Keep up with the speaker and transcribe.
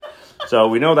So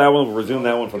we know that one. We'll resume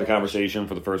that one for the conversation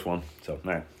for the first one. So, all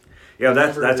right. Yeah,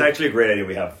 that's actually a great idea.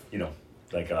 We have,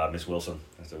 like Miss Wilson.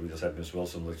 So we just have Miss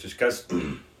Wilson, like, just because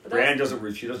Brienne doesn't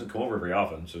come over very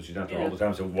often, so she's not there all the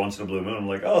time. So once in a blue moon, I'm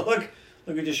like, oh look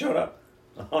who just showed up.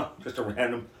 Just a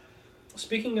random.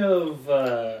 Speaking of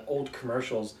old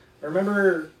commercials, I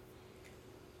remember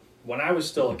when I was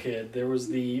still a kid, there was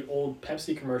the old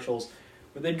Pepsi commercials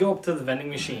where they'd go up to the vending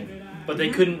machine, but they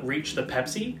couldn't reach the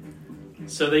Pepsi,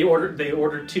 so they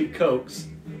ordered 2 Cokes,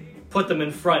 put them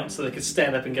in front so they could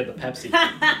stand up and get the Pepsi.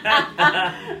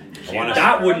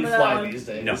 That wouldn't fly these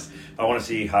days. No, I want to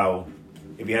see how,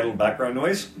 if you had a little background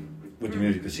noise with the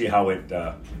music, to see how it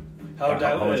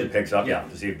how much it picks up. Yeah,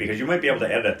 to see, because you might be able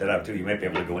to edit that out too. You might be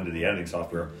able to go into the editing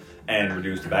software and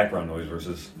reduce the background noise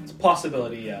versus. It's a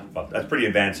possibility, yeah. But that's pretty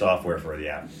advanced software for the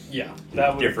app. Yeah,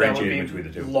 that would differentiate between the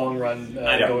two. Long run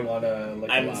going on a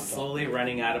I'm laptop. slowly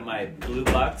running out of my Blue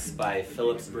Bucks by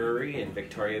Phillips Brewery in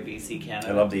Victoria, BC, Canada.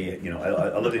 I love the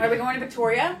I love the. Are we going to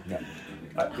Victoria? Yeah.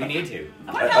 We need to.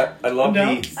 I love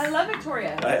the. I love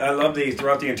Victoria. I love the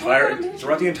throughout the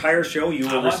entire show. You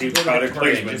will receive product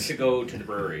placements. Just to go to the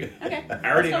brewery. Okay. I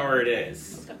already know where it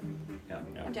is. Let's go. Yeah.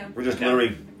 I'm down. We're just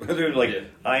literally like, Yeah.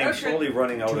 I am Road trip. slowly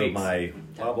running out 2 of weeks. my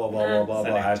blah blah blah blah blah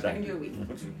blah I can hashtag. do a week.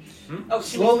 Hmm? Oh, 2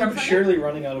 Slowly weeks but from surely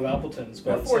running out of Appletons,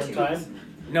 but at the For same 2 weeks. time,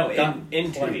 No, Done.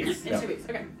 in 2 Plenty. weeks. In 2 weeks.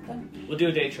 Okay. Done. We'll do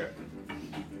a day trip.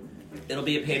 It'll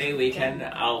be a payday weekend.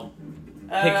 I'll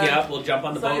pick you up. We'll jump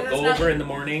on the as long boat, as go it's not- over in the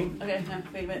morning. Okay, no,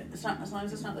 wait a minute. It's not, as long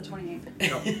as it's not the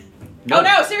 28th. No. Oh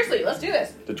no, seriously, let's do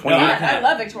this. The No, 28th. I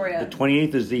love Victoria. The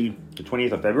 28th is the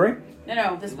 28th of February.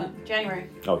 No, this month, January.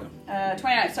 Okay.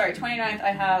 29th, sorry, 29th,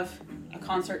 I have a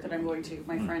concert that I'm going to,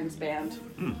 my friend's band,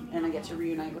 and I get to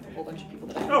reunite with a whole bunch of people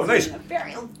that I haven't Oh, nice. seen in a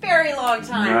very, very long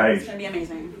time. Nice. It's going to be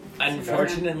amazing.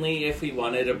 Unfortunately, if we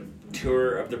wanted a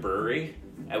tour of the brewery,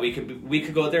 we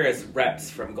could go there as reps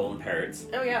from Golden Parrots.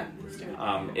 Oh yeah, let's do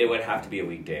it. It would have to be a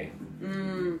weekday Fair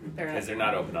because enough. they're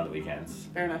not open on the weekends.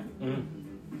 Fair enough.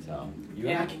 So you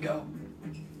and I can go.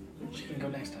 She can go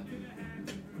next time.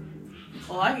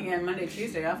 Well, I can get Monday,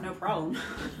 Tuesday off, no problem.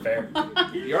 Fair.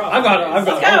 you're off. I've got Let's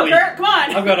all go, week. Kurt, come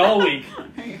on. I've got all week.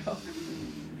 There you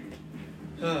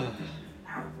go.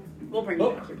 We'll bring you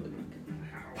back here.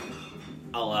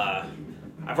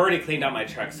 I've already cleaned out my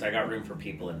truck, so I got room for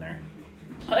people in there.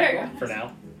 Oh, there you go. For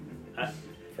now. Huh?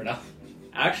 For now.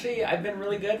 Actually, I've been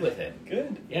really good with it.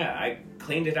 Good. Yeah, I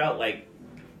cleaned it out like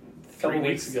Couple 3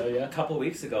 weeks ago, yeah. A couple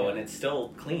weeks ago, and it's still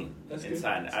clean That's good.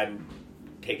 inside. I'm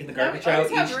taking the I garbage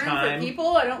always out have each room time. for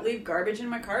people. I don't leave garbage in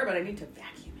my car, but I need to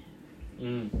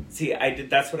vacuum it. See, I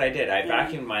did. That's what I did. I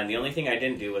vacuumed mine. The only thing I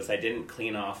didn't do was I didn't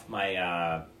clean off my.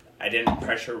 I didn't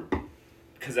pressure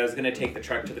because I was going to take the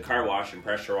truck to the car wash and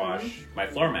pressure wash my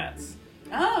floor mats.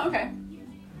 Oh, okay.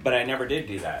 But I never did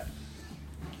do that.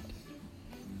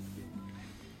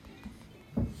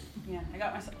 Yeah, I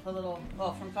got myself a little,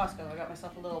 from Costco, I got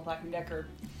myself a little Black & Decker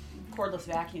cordless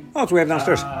vacuum. Oh, so we have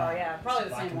downstairs. Oh, yeah, probably the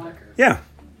Black same and one. Decker. Yeah.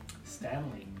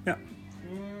 Stanley. Yeah.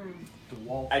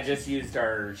 DeWalt. I just used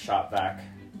our shop vac.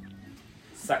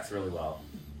 Sucks really well.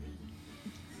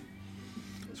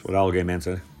 That's what Alligator Man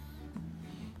said.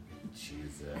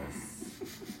 Jesus.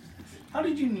 How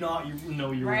did you not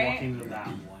know you were Right? walking into that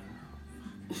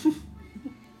one?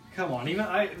 Come on, even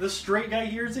the straight guy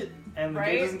hears it, and the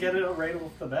Right? guy doesn't get it right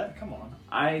off the bat. Come on.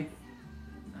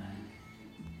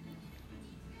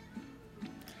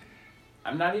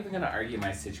 I'm not even going to argue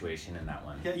my situation in that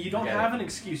one. Yeah, you don't Forget have it. an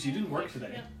excuse. You didn't work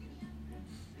today.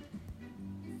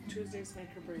 Tuesdays make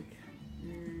or break.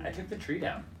 I took the tree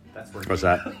down. That's working. What's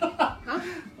that?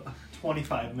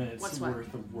 25 minutes What's what?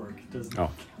 worth of work doesn't Oh.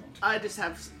 count. I just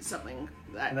have something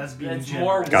that And that's being That's generous.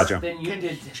 more Gotcha. work than you can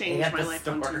did change at my the life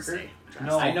on store. Tuesday.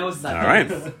 No. I know something. All right.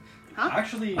 Huh?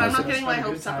 Actually, But I'm I not getting my spent a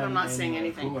hopes good up, and I'm time not saying in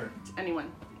anything Cooler to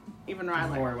anyone, even before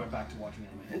Ryler, I went back to watching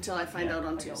anime. until I find out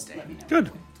on Tuesday. Let me know.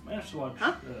 Good. I managed to watch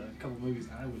Huh? a couple movies,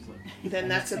 and I was like, Then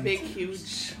that's a big, almost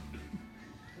huge,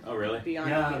 Oh, really? beyond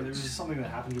yeah, there huge. was something that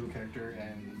happened to a character,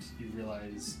 and you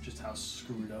realize just how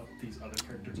screwed up these other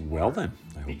characters Well are then,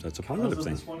 I hope that's a because positive of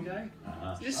thing. this one guy.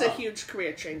 Just a huge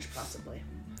career change, possibly.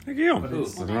 Thank you. But Nothing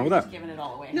it's- Well, wrong now with you're that. just giving it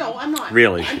all away. No, I'm not.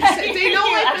 Really? I'm just saying, they know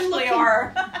You I've been actually looking.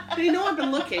 are. They know I've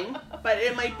been looking, but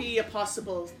it might be a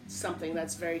possible something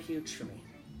that's very huge for me.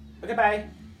 Okay, bye.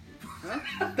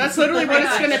 That's literally what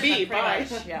it's Pretty going to much. be. Pretty Bye.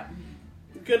 much, yeah.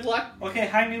 Good luck. Okay,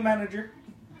 hi, new manager.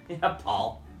 Yeah,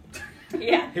 Paul.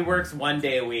 Yeah. He works 1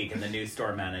 day a week in the new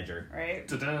store manager. Right?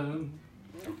 Ta-da.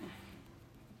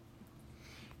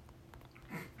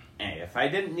 Hey, if I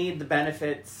didn't need the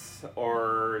benefits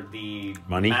or the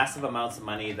Money? massive amounts of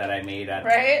money that I made at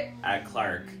Right? at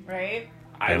Clark, Right?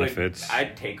 benefits.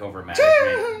 I'd take over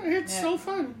management. It's so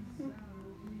fun.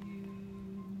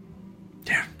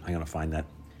 Damn, I'm gonna find that.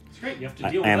 It's great. You have to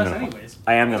I deal am with us gonna anyways.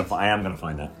 I am gonna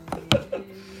find that.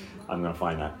 I'm gonna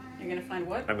find that. You're gonna find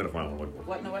what? I'm gonna find one.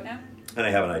 What in the what now? And I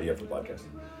have an idea for the podcast.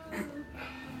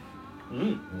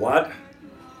 What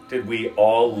did we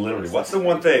all literally? What's the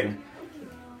one thing?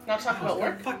 Not talking about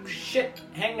work. Fuck, shit,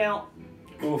 hang out.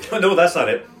 No, that's not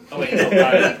it. Oh wait, no,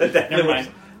 got it. That Never mind.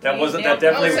 That wasn't. Yeah, That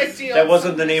definitely. I was like, deal. That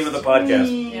wasn't the name of the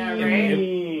podcast. Yeah, right.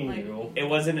 It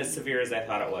wasn't as severe as I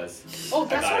thought it was. Oh,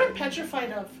 that's got what it. I'm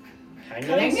petrified of. Hang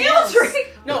Cutting on. Nails, right?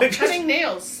 No, Just- cutting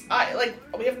nails.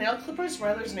 We have nail clippers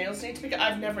where there's nails need to be cut.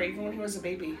 I've never, even when he was a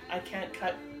baby, I can't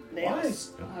cut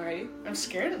nails. Alright. I'm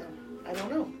scared of them. I don't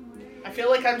know. I feel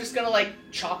like I'm just gonna like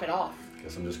chop it off.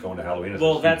 Guess I'm just going to Halloween.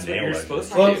 Well, that's what you're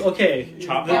supposed to Well, do. okay.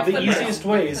 Chop the off the the easiest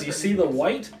nail. way is you see the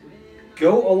white,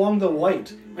 go along the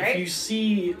white. Right. If you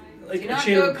see like Do a not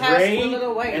shade go of past gray the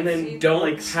little white. and then See? Don't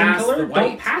like skin pass color, the don't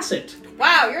white. pass it.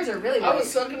 Wow, yours are really I white.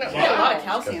 was looking at You get a lot of wow.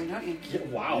 calcium, don't you? Yeah,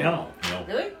 wow. No,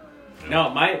 Really? no,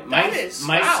 my That is-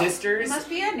 wow. It sisters, must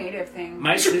be a native thing.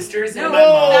 my sisters no, and my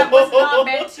mom. that was not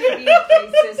meant to be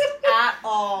racist at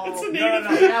all. It's a No, native. no,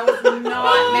 no. That was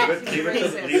not meant to be Leave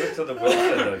racist. it to the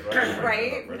Wilson.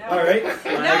 Right? No. All right. No,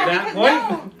 Flag that because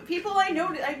point. no, people I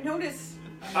notice.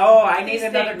 Oh, I need These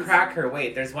another things. cracker.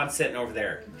 Wait, there's one sitting over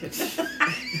there.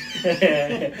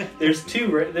 There's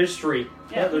two. There's three.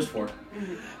 Yeah. Yeah, there's four.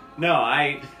 No,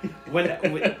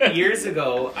 when years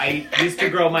ago, I used to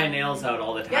grow my nails out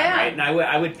all the time, Yeah. right? And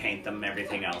I would paint them and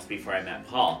everything else before I met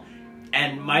Paul.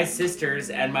 And my sisters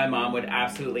and my mom would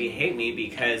absolutely hate me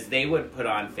because they would put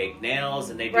on fake nails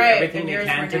and they'd do Right, everything and they yours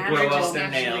can were to grow natural. out their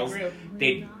Naturally nails. grew.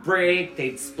 They'd break,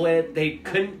 they'd split, they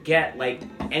couldn't get like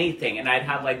anything, and I'd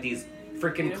have like these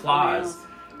freaking Beautiful claws. nails.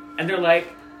 And they're like,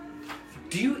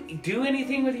 "Do you do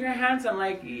anything with your hands?" I'm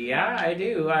like, "Yeah, I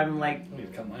do. I'm like, Let me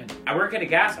cut mine. I work at a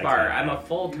gas I bar. can't. I'm a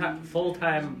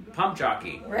full-time pump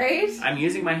jockey. Right? I'm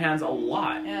using my hands a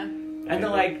lot." Yeah. And they're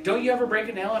like, "Don't you ever break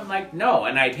a nail?" I'm like, "No."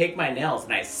 And I take my nails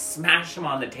and I smash them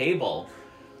on the table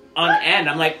on end.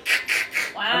 I'm like,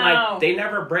 Wow. they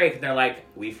never break. And they're like,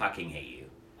 "We fucking hate you."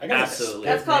 I got a Absolutely.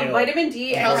 That's called nail. vitamin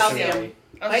D and Calcium. calcium.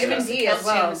 I was Vitamin gonna say D as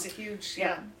calcium well. is a huge,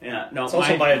 Yeah. Yeah, no, It's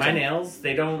also my biotin. nails,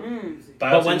 they don't.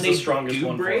 But Biotin's when the they strongest do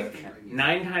one for break, it.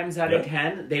 9 times out of Yeah.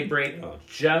 10, they break Oh.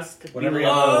 just Whenever you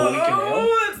below. have a weakened nail,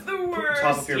 It's the worst.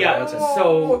 top of your yeah, biotin.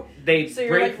 so they So you're,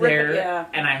 break like, ripping- there, yeah.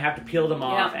 and I have to peel them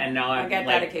off, Yeah. and now I I'm get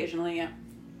that like occasionally, yeah.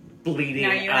 bleeding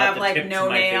Now you out have the like tips no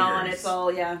of my nail fingers. and it's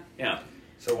all, yeah. Yeah.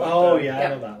 So what, Oh yeah, I Yeah.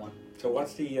 know that one. So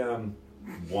what's the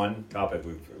one topic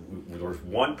there's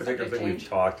one particular Subject thing we've change.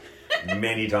 talked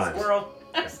many times. Squirrel.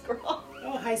 Squirrel.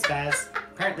 Oh, hi, Spaz.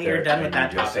 Apparently There, you're done with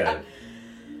and you that just topic.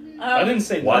 said it. I didn't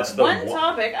say What's the One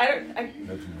topic,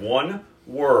 That's one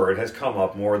word has come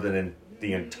up more than in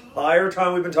the entire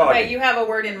time we've been talking. Right, you have a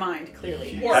word in mind,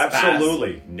 clearly.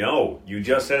 Absolutely. No, you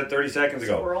just said it 30 seconds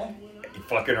ago. Squirrel. You're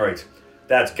fucking right.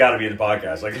 That's got to be in the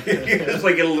podcast. Like, it's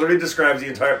like it literally describes the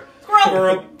entire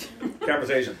Squirrel.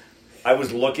 conversation. I'm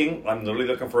literally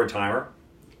looking for a timer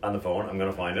on the phone. I'm going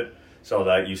to find it so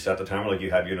that you set the timer. Like you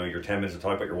have, your 10 minutes to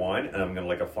talk about your wine, and I'm going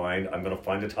to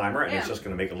find a timer, and it's Yeah. just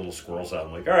going to make a little squirrel sound.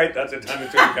 I'm like, all right, that's it. Time to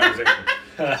start the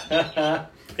conversation.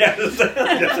 Yeah,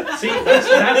 See,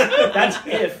 that's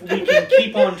if we can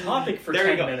keep on topic for There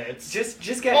you 10 go. minutes. Just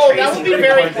get Oh, Tracy that would be to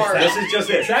very record this hard. down. this is just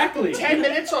it. Exactly. 10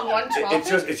 minutes on one topic?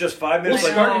 It's just 5 We'll minutes.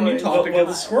 like- start a new topic well, and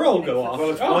the squirrel will go off. Well,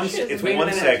 it's Oh, one. shit. It's wait a one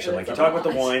minute. section. Like you talk about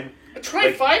the wine. Try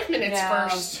like- 5 minutes Yeah.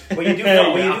 first. Well, you do. Yeah.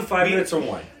 Well, you do 5 We- minutes on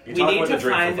wine. You We talk need about to the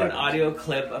drink find for an 5 audio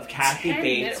clip of Kathy 10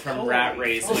 Bates minutes. from Holy Rat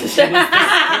Race fuck. when she was the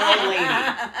squirrel lady.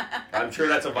 I'm sure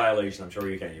that's a violation. I'm sure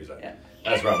you can't use that. Yeah.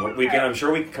 That's right. We can. I'm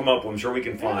sure we can come up. I'm sure we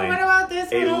can find What about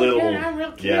this a one? little. I'm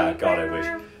real cute. Yeah, God, I wish.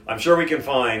 I'm sure we can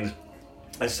find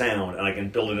a sound, and I can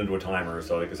build it into a timer.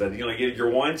 So, like I said, your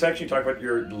wine section, you talk about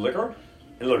your liquor,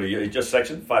 and literally, you just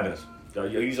section 5 minutes.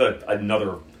 You use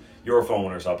another your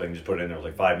phone or something. Just put it in there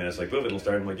like 5 minutes. Like, boom, it'll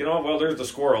start. I'm like, well, there's the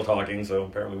squirrel talking. So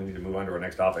apparently, we need to move on to our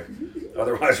next topic.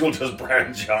 Otherwise, we'll just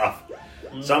branch off.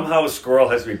 Somehow, squirrel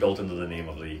has to be built into the name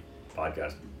of the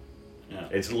podcast. Yeah.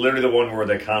 It's literally the one word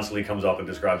that constantly comes up and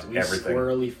describes We everything.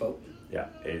 squirrely folk. Yeah,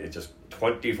 it's just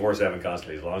 24/7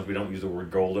 constantly. As long as we don't use the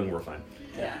word golden, we're fine.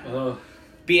 Yeah.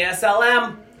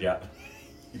 BSLM. Yeah.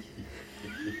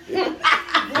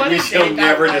 What We a shall day that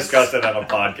never was. discuss it on a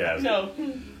podcast. No.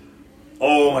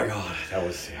 Oh my god, that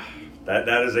was that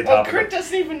is a Oh, topic. Kurt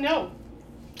doesn't even know.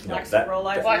 Black that, squirrel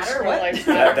lives Black matter. squirrel What? lives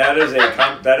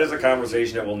that is a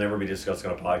conversation that will never be discussed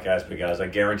on a podcast because I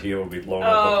guarantee it will be blown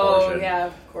out of Oh, proportion. yeah,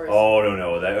 of course. Oh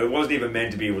no, that it wasn't even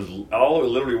meant to be. It was all it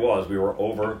literally was. We were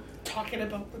over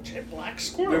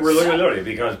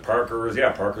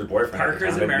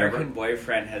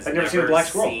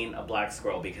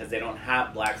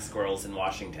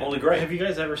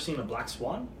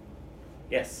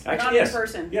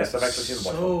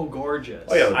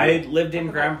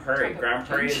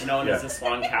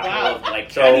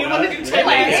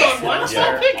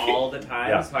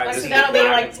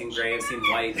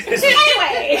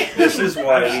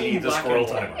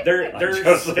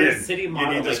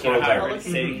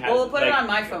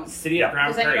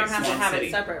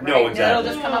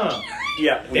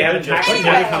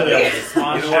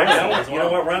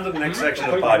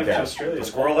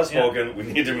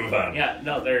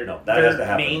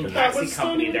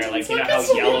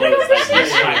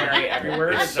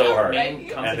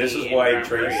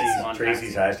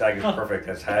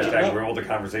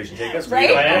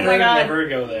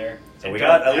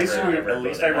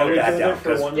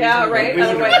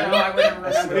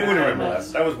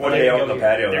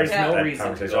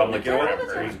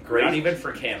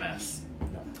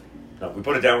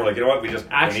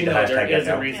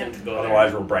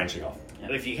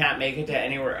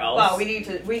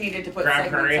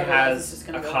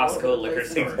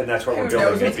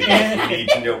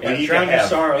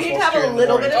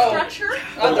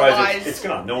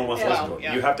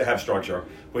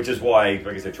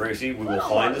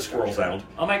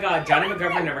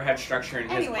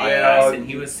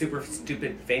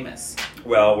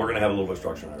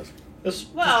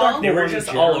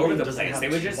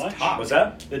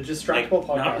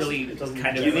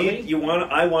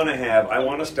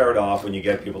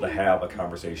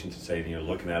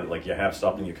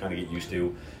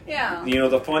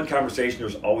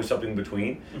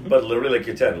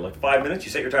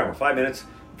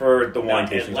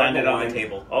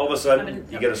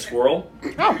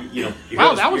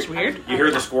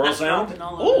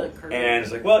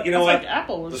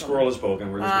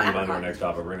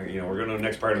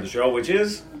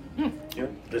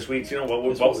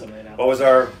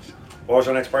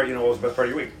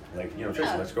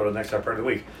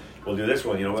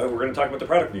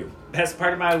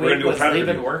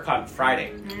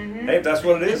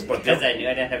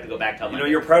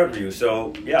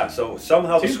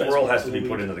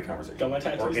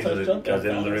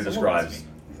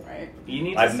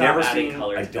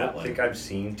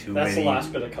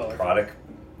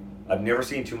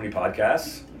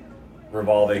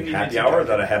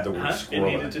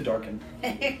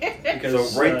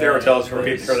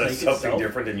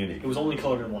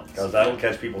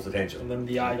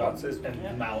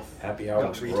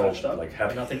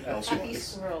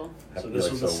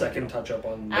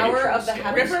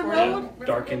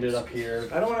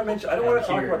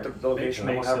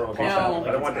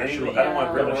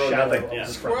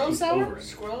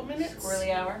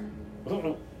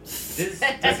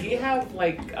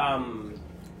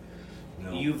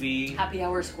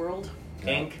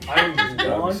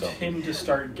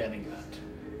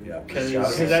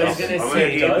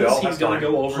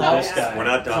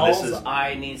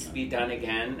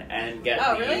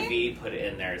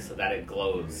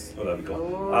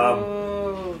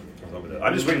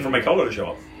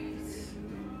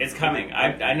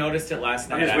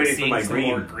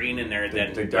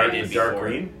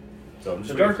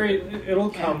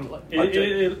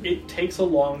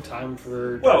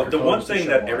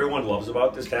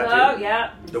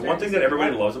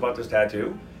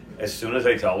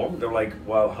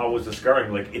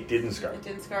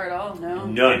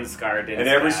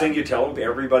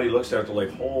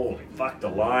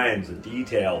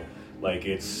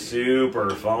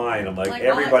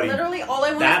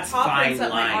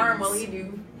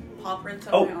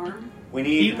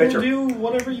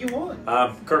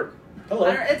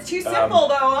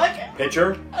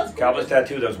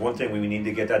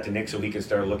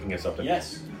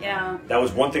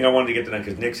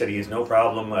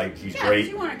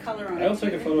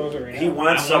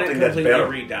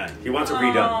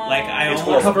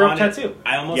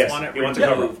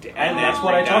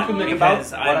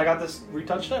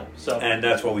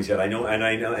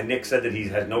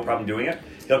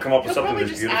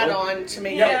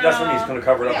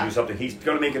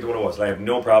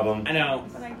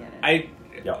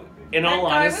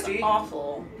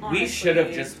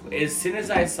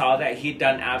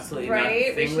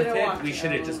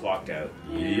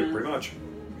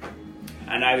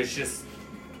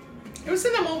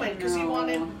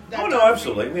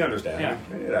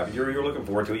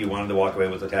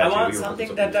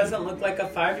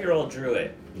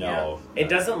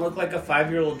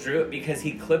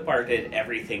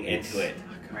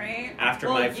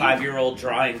 5-year-old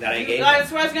drawing that I gave him.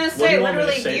 That's what I was gonna What do say. you want me to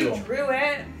Literally, say to you him? drew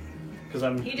it. Because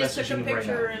I'm He just took a messaging him right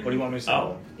picture now. and- What do you want me to say?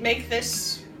 Oh. Make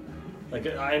this. Like,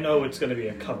 I know it's going to be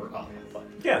a cover up, but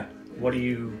Yeah. what do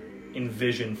you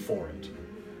envision for it?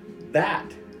 That.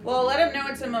 Well, let him know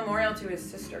it's a memorial to his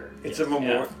sister. It's a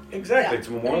memorial. Exactly. Yeah. It's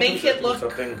a memorial. Make to it look-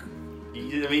 something.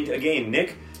 I mean, again,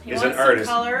 Nick He is an wants some artist.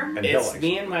 color. And It's he'll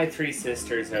me and my 3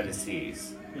 sisters are the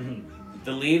C's. Mm-hmm.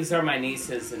 The leaves are my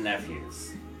nieces and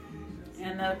nephews.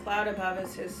 And the cloud above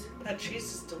is his That cheese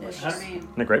is his delicious. name.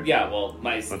 Nick, right? Yeah, well,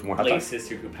 my Want more hot late dogs?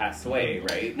 sister who passed away,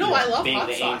 right? No, I love Being hot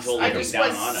the sauce. angel I looking just down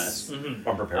was on us. Mm-hmm.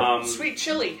 I'm prepared. Sweet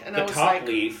chili, and I The was top like,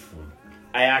 leaf,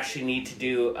 I actually need to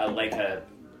do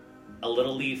a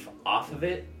little leaf off of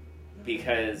it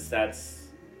because that's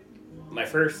my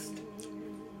first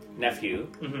nephew,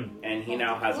 Mm-hmm. and he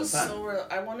now has a pools son. so real.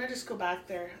 I want to just go back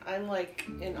there. I'm like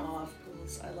in awe of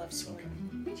pools. I love swimming.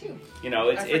 Me too. You know,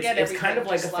 I forget it's kind of everything,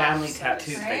 like a just family laughs.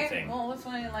 tattoo type Right? thing. Well, that's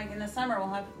why, like in the summer, we'll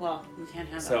have. Well, we can't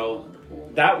have So, that at the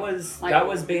pool. That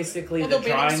was basically Well, the the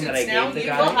bathing drawing that I suits now, gave the you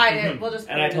guy. We'll hide it. We'll just.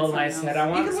 And put I it in told him, I something said, else. I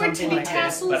want You can wear something tinny like this,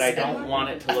 tassels but I and don't want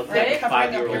it to look Right? like a Covering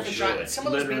up your 5-year-old vagina. shoe. Some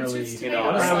of those Literally, bathing you know, I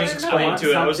don't know how to I explain want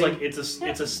to it. I was something- like,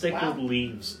 it's a stick Wow. with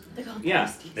leaves. They call it Yeah.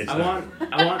 pasties. It's I not-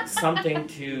 want something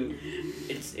to.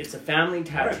 It's a family Alright,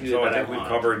 tattoo so that I think I we've want.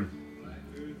 covered.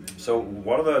 So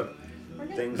what are the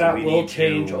things That we will need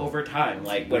change to over time.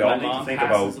 Like we when all my need to mom think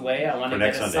passes about away, I want for to get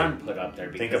next a Sunday? sun put up there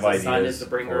think because of the sun ideas is the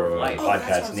bringer for of a life. Oh, that's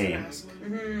what I podcast was gonna name. ask.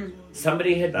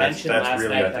 Somebody had That's- mentioned that's last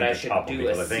really, night I that think, I the should topic, do a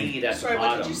because I think- seed at Sorry, the what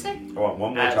bottom did you say? Oh,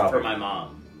 one more as topic. for my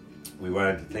mom. We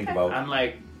wanted to think about. I'm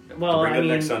like, to well, bring I up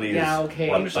mean, next Sunday yeah, is okay,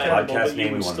 what the Understandable, podcast but name you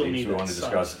we would want still to need we want to it,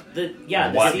 discuss. the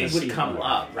What seed is would seed? come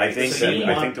up, right? I think so that you I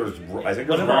want think there's the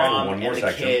room for mom one more and the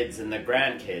section. kids and the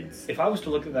grandkids. If I was to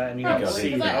look at that and you Probably, could see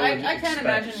because that, I would can't expect,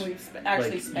 imagine we've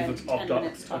actually like, spent you've 10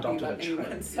 minutes talking adopted about a any child.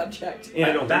 one subject. Yeah,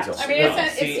 I don't think so. I mean, No, it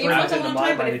see, seems or like within a the long mind,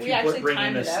 time, but if if we you actually bring in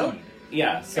timed a it out, seed.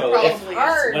 Yeah, It so probably it's is.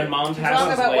 hard when mom to passes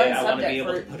talk about away, one I want to subject be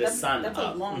able to for- put a sun That's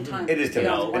up. a long time. It is to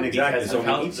difficult, go and on. exactly. Because So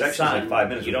without each the section is like sun, 5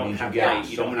 minutes. you which don't means have you get light,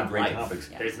 you so don't many have great life. topics.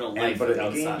 There's no And, life but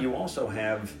without again, sun. you also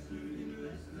have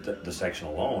the section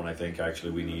alone. I think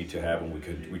actually we need to have, and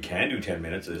we can do 10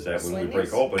 minutes. Is that when we break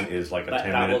Miscellaneous? open is like a But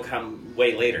 10 that will minute. come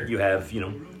way later You have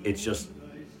it's just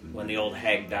when the old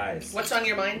hag dies. What's on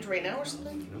your mind right now or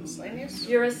something? Miscellaneous?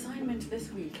 Your assignment this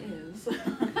week is.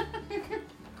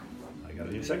 I got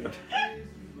a new segment.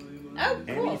 Oh,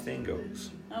 cool. Anything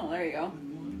goes. Oh, there you go.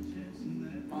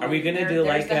 Are we gonna There- do there's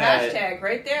like the a hashtag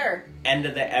right there? end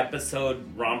of the episode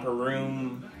romper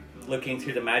room, looking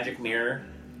through the magic mirror,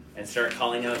 and start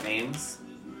calling out names?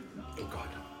 Oh God.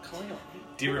 Calling out.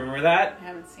 Do you remember that? I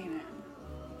haven't seen it.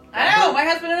 I know. My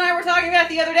husband and I were talking about it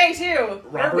the other day too. Or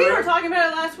Romper we room? were talking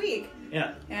about it last week.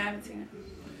 Yeah, Yeah, I haven't seen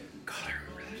it. God, I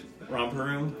remember that. romper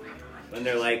room. When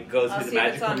they're like go I'll through the see if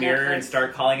it's magical on mirror and Netflix.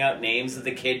 start calling out names of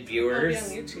the kid It'll be viewers. on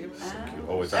YouTube.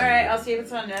 Oh, it's All on right, YouTube. I'll see if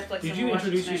it's on Netflix. Did and you we'll watch it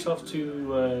introduce tonight. yourself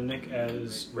to Nick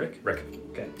as Rick? Rick.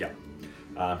 Okay.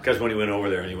 Yeah. Because when he went over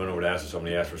there and he went over to ask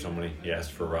for somebody, he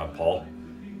asked for Paul.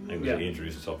 I think Yeah. he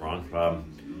introduced himself wrong.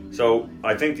 So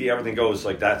I think the everything goes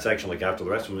like that section, like after the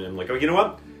rest of them, I'm like, oh, you know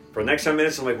what? For the next 10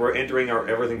 minutes, I'm like, we're entering our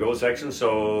everything goes section.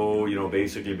 So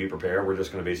basically be prepared. We're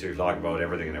just going to basically talk about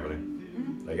everything and everything.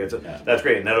 Like that's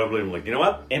great. And that'll be like, you know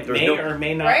what? It There's may no- or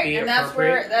may not Right, be and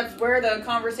appropriate. that's where the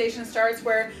conversation starts.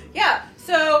 Where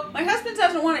so my husband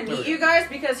doesn't want to meet you guys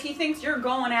because he thinks you're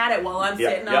going at it while I'm Yeah,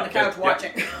 sitting yeah, on the couch yeah.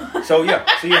 watching. So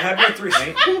so you have your three.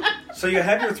 So you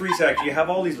have your three sections. You have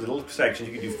all these little sections.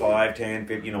 You can do 5, 10,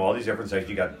 50, all these different sections.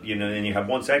 You got, and you have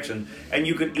one section, and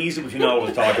you could easily, between all of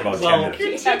us, talk about 10 Well,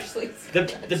 minutes. He actually, the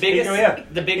biggest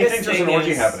He the biggest thinks there's thing an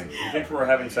orgy is happening. He thinks we're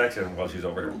having sex in while she's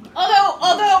over here.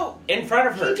 although in front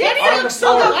of her. he did on the say,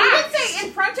 floor. although he did say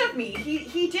in front of me,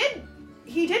 he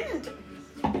didn't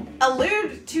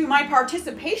allude to my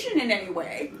participation in any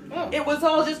way. Oh. It was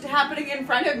all just happening in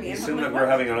front of me. He's And I'm assuming like, that we're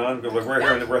having it on. We're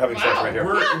here and we're having sex Wow. right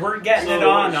here. We're getting So it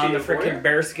on she the a voyeur? freaking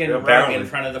bearskin Yeah, rug apparently. in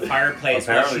front of the fireplace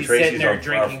while Apparently she's Tracy's sitting there our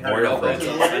drinking her voyeur Nobels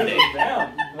friend. on Sunday.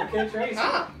 Damn. Okay, Tracy.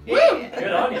 Ah, Yeah. woo!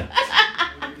 Good on you.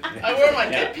 I wore my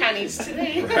Yeah. good panties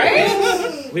today.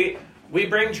 Right? We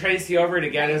bring Tracy over to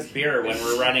get us beer when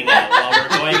we're running out while we're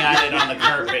going at it on the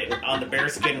carpet on the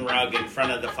bearskin rug in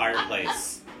front of the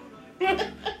fireplace.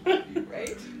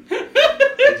 Right?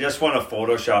 I just want to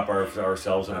Photoshop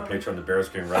ourselves in a picture on the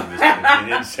bearskin rug and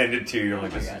then send it to you. You're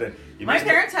like, this is you My missed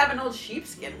parents have an old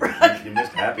sheepskin rug. You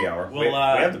missed happy hour. We'll, we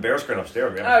have the bearskin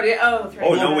upstairs. We have- That's right.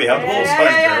 Oh, no, we have the yeah, full-size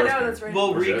yeah, bearskin. no, that's right.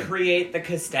 We'll For sure. recreate the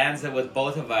Costanza with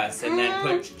both of us and then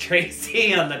put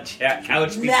Tracy on the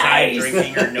couch beside Nice.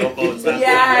 drinking her no boats on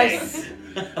Yes.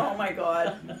 Oh my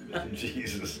god.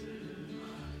 Jesus.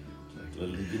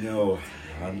 Little did you know.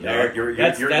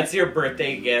 That's your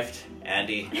birthday gift,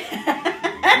 Andy.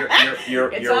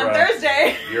 It's on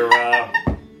Thursday.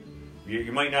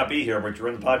 You might not be here, but you're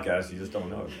in the podcast. You just don't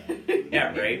know it.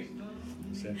 Yeah, right.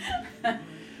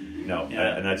 No,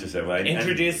 Yeah. and that's just it.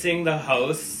 Introducing the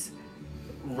hosts,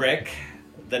 Rick,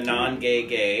 the non-gay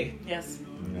gay. Yes.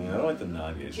 No, I don't like the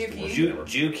non-gay.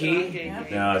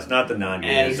 Juki. No, it's not the non-gay.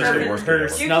 And It's just the worst gay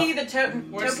ever. Yuki, the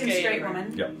token Worst gay straight ever.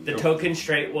 woman. Yep. The token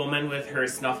straight woman with her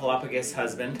snuffleupagus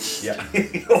husband. Yeah.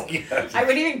 Oh, yeah. I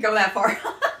wouldn't even go that far.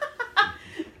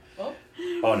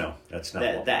 Oh no, that's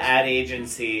not. The ad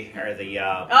agency or the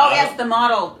Yes, the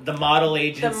model. the model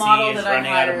agency The model is that I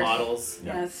running out of hired. models.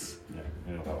 Yeah. Yes. Yeah,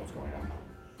 I know what's going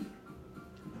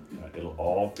on. It'll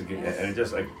all begin, and it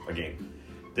just like again,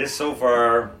 this so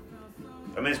far.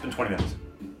 I mean, it's been 20 minutes,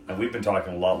 and we've been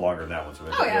talking a lot longer than that one. So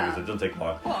it doesn't take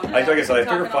long. Oh, no, Like I said, I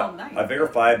talking figure all night. I figure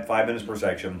five minutes per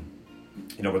section.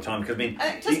 You know, with time because I mean,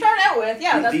 To start out with,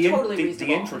 that's totally the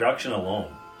reasonable. introduction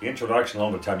alone. The introduction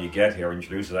alone, by the time you get here,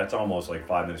 introduce it, that's almost like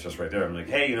 5 minutes just right there. I'm like,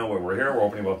 hey, you know what? We're here. We're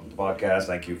opening up the podcast.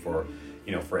 Thank you for,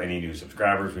 for any new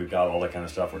subscribers. We've got all that kind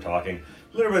of stuff. We're talking.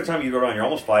 A little bit of time you go around, you're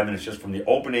almost 5 minutes just from the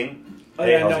opening. Oh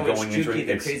Hey, yeah, how's no, it it's going? Juki, the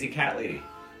It's- crazy cat lady,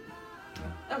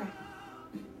 Okay.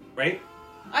 right?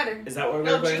 Either. Is that what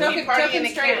No, we're going? Juki. with? Party in a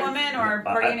straight can. woman or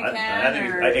party in a I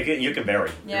can think or... you can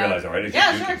vary. Yeah. You realize that, right? It's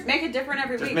Yeah, just- sure. Make it different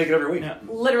every Just week. make it every week. Yeah.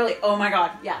 Literally. Oh my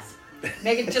God. Yes.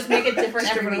 Make it different Just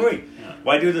every every week. week.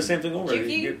 Why do the same thing over? Juki,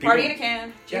 People- party in a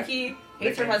can. Yeah. Juki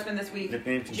hates her husband this week.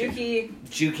 Nicknames can change.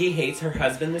 Juki, Juki hates her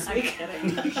husband this I'm week.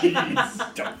 kidding.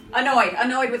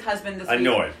 Annoyed with husband this week.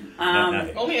 Annoyed.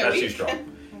 Only a That's too week. strong.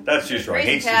 That's too strong.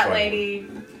 Crazy Hates too cat strong. lady.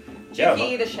 Yeah,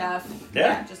 Juki, the chef.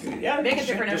 Yeah, Just yeah. make it just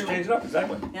different Just every change week. it up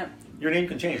exactly. Yep. Your name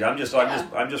can change. I'm just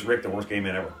Rick, the worst gay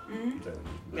man ever. Mhm.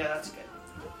 Yeah, that's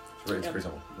good. It's pretty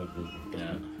simple.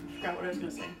 Yeah. Forgot what I was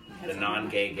gonna say. The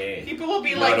non-gay gay. People will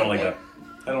be No, like, I don't like that.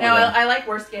 I don't No, like that. I like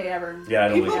worst gay ever. Yeah, I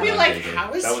don't people like will be that. like, Gay.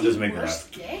 how is That one he doesn't make me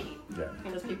worst gay? Yeah.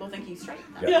 Because people think he's straight.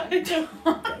 Yeah. Yeah, I know. Yeah,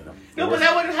 No, but Worst-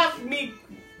 that would have me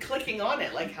clicking on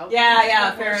it. Like, how? Yeah,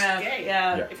 how fair worst enough. Gay?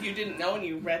 Yeah. Yeah. If you didn't know and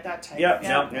you read that title. Yeah.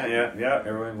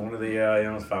 Everyone, one of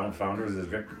the founders is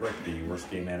Rick, the worst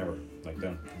gay man ever. Like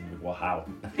them. I'm like, well, how?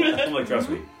 I'm like, trust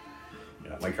me.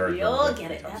 Yeah, my card. You'll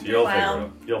get it. After You'll a figure while, it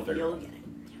out. You'll figure it You'll out. get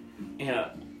it. Yeah.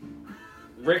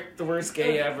 Rick, the worst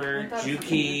gay I ever. thought it was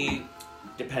Juki,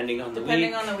 depending on the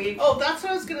Depending week. on the week. Oh, that's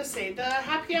what I was gonna say. The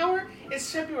happy hour is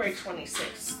February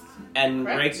 26th. And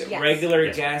Correct? Yes. regular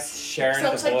Yes. guests sharing So I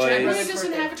the was like, January boys. doesn't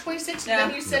birthday. have a 26th, Yeah. and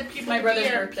then you said people My with brother's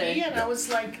PRP, birthday. and I was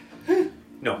like,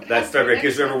 No, Has that's to be February. It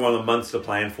gives next everyone a month to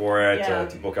plan for it, Yeah.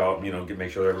 to book out,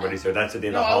 make sure everybody's there. That's the day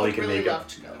no, that I Holly would can really make love it.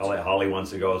 to go. Holly wants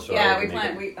to go, so Yeah, we we can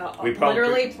planned. make it. We We probably-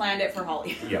 literally planned it for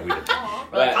Holly. Yeah, we did. Aw.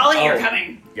 We're like, But- Holly, you're oh.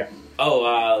 coming.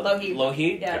 Oh, Lougheed.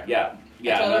 Lougheed? Yeah. Yeah.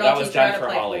 I told No, her that I'll was teach her how done to for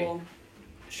play Holly. pool.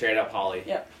 Straight up Holly.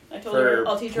 Yep. I told her For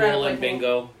I'll teach her how to pool play and pool.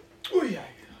 bingo. Oh yeah.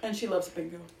 And she loves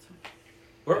bingo.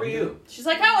 Where were you? She's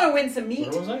like, I want to win some meat.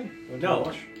 Where was I? When did I No,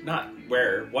 watch? not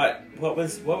where. What? What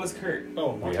was Kurt?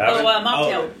 Oh, We my have it.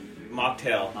 Mocktail.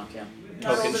 Mocktail. Mocktail. Token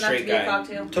Not old enough to straight be a guy.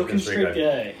 cocktail. Token straight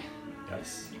guy.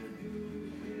 Yes.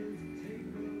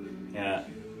 Yeah.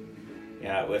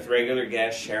 Yeah, with regular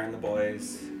guests sharing the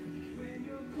boys.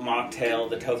 Mocktail,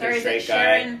 the token Sorry, is it straight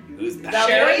guy. Sharon Who's The back?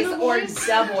 Sharon boys the or boys?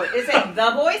 da boys? Is it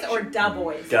the boys or da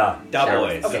boys? Duh. Da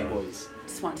Sharon. boys. Okay. Boys.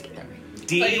 Just wanted to get that right.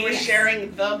 But you were D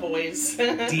sharing the boys.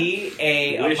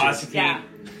 D-A Wishes. apostrophe Yeah.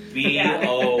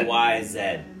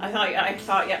 B-O-Y-Z.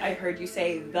 I heard you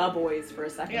say the boys for a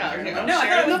second. Yeah, there. okay. No, I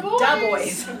thought it was da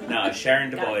boys. No, Sharon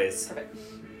Du Got it. Bois. Perfect.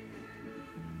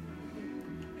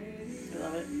 I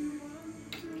love it.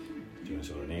 Doing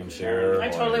sort of name share. I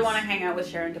totally want to hang out with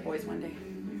Sharon Du Bois one day.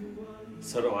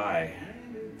 So do I.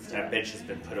 That bitch has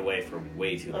been put away for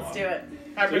way too long. Let's do it.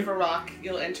 Hard River Rock,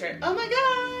 you'll enter it. Oh my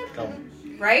god! Come.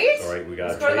 Right? All right, we got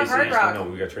Let's go to the Tracy. Hard Rock. No,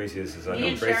 we got Tracy. This is I Me know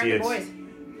and Tracy. Sharon Du Bois.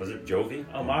 Was it Jovi?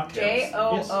 Oh, mocktails.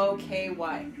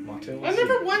 J-O-O-K-Y. Mocktail. I've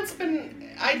never once been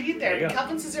ID'd There there. you go.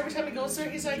 Calvin says every time he goes there,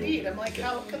 he's ID'd. I'm like,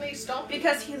 how can they stop me?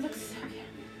 Because he looks so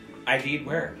good. ID'd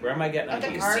where? Where am I getting At the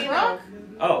ID'd? Hard casino. Rock?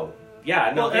 Oh,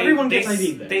 yeah. No, Well, everyone they, gets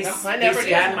ID'd there. They, No, I they never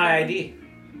scanned did. my ID.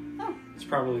 It's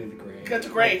probably the gray. That's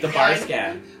great. The bar Yeah.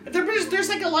 scan. There's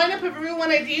like a lineup of everyone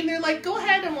ID, and they're like, go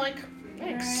ahead. I'm like,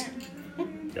 thanks.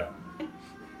 Yeah.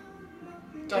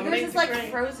 Dominate Yours is the like train.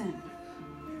 Frozen.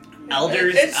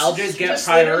 Elders It's get just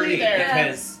priority literally there.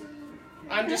 because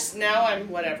I'm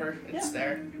whatever. It's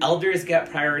there. elders get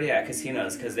priority at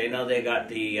casinos because they know they got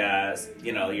the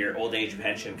your old age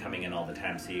pension coming in all the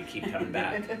time, so you keep coming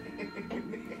back.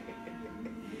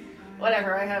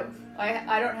 Whatever.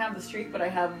 I don't have the streak, but I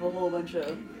have a whole bunch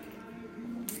of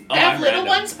Oh, I have I'm little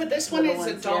random. ones, but this one Little is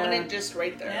ones, a dominant, yeah. just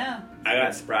right there. Yeah. I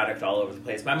got sporadic all over the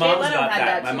place. My Jay mom's Leno got had that.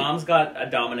 that My too. mom's got a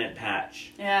dominant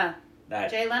patch. Yeah. That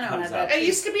Jay Leno comes had that up. It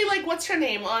used to be like, what's her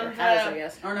name on Or has, I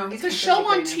guess. Or no, he's the show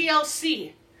on completely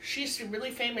TLC. She used to be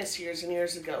really famous years and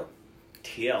years ago.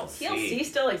 TLC. TLC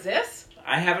still exists?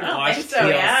 I haven't I don't watched think so, TLC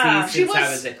yeah. since She was I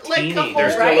was a like a teenager. whole There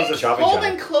still Right? is a shopping home channel.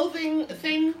 and clothing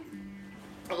thing.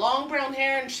 Long brown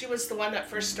hair, and she was the one that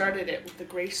first started it with the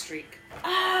gray streak.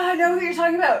 Ah, I know who you're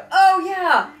talking about. Oh,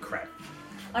 yeah. Crap.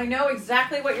 I know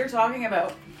exactly what you're talking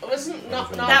about. It wasn't not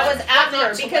That was what after,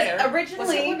 not to because wear. originally-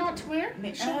 was it what not to wear?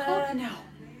 Show called? No.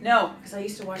 No, because I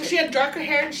used to watch it. Because she had darker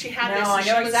hair and she had this. No, I and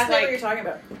she know was exactly like, what you're talking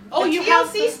about. Oh, The you have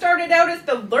TLC the- started out as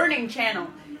the Learning Channel,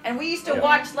 and we used to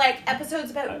watch like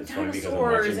episodes about It's funny because I'm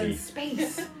dinosaurs watching and the-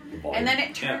 space, Volume. and then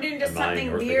it turned into And mine something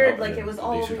earthing weird, up, like and it was then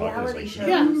all these two talking, reality it's shows. like-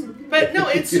 Yeah, but no,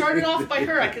 it started off by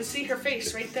her. I could see her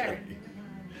face right there.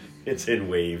 It's in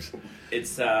waves.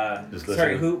 It's Just sorry,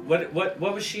 listening. who what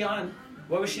was she on?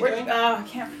 What was she doing? I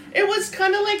can't. It was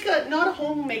kind of like a not a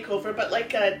home makeover, but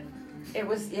like a It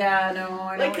was no, I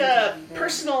know. like what you're a talking about.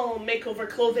 personal makeover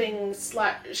clothing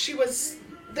She was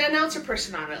the announcer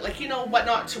person on it, like you know what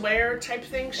not to wear type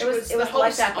thing. She It was the like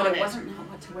host that, but on it wasn't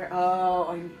what to wear.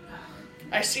 Oh,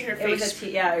 I see her it was face.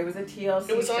 it was a TLC.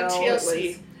 It was on show. TLC.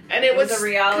 It And it was was a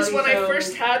reality because when show. I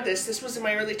first had this was in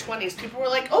my early 20s. People were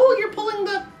like, "Oh, you're pulling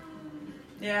the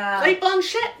yeah. Clay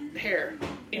Blanchette hair,"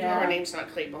 even though Yeah. her name's not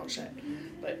Clay Blanchette.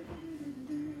 But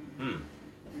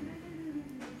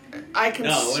I can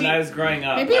No, see. when I was growing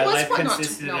up, Maybe it my was life what not to.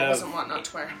 consisted No, it of wasn't what not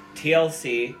to wear.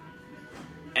 TLC,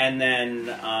 and then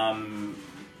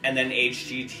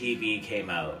HGTV came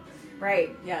out,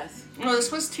 Right. Yes. No,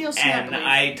 this was TLC. I and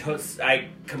believe. I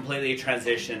completely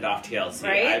transitioned off TLC.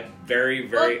 Right? I very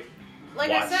very Like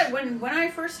watch. I said, when I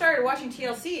first started watching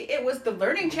TLC, it was the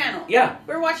Learning Channel. Yeah.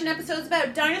 We were watching episodes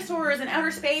about dinosaurs and outer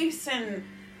space and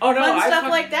Oh no, fun I stuff fuck-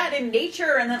 like that in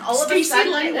nature, and then all of a Stacey sudden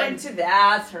it London. went to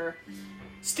that's her.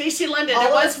 Stacey London. All It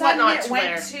of a was what sudden not it to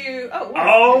went wear.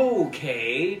 to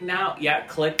Okay, now yeah,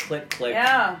 click.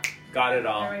 yeah. Got it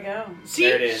all. There we go. See,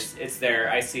 There it is. It's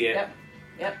there. I see it. Yep.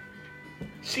 Yep.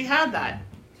 she had that.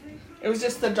 It was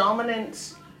just the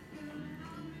dominant.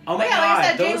 Oh my Yeah, like I god,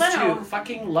 said, Jay those Leno. two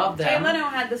fucking love Jay them. Leno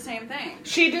had the same thing.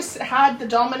 She just had the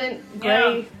dominant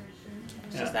gray.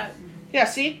 It's just that. Yeah.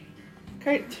 See,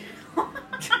 great.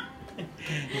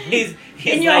 He's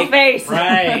In your like, face.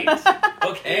 Right.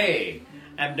 Okay.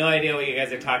 I have no idea what you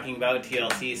guys are talking about.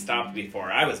 TLC stopped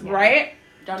before I was born. Right?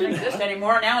 Doesn't exist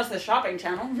anymore. Now it's the shopping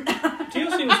channel.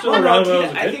 TLC was still Oh, no, around when I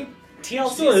was a I kid. think TLC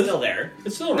Still is is. still there.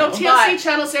 It's still No around. TLC But-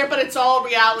 channel's there, but it's all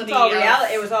reality. It's all of-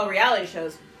 reality. It was all reality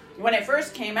shows. When it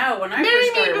first came out, when I Marry first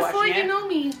me started before watching you it, know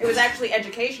me. it was actually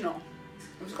educational.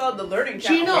 It was called the Learning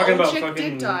Channel. Gino. Talking about chick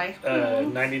fucking did die.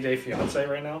 90 Day Fiance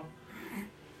right now.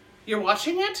 You're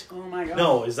watching it? Oh my god.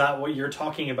 No, is that what you're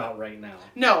talking about right now?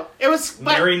 No, it was.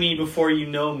 But, Marry Me Before You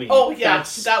Know Me. oh yeah,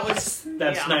 that's that was.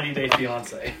 that's yeah. 90 Day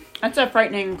Fiance. That's a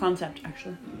frightening concept,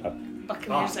 actually.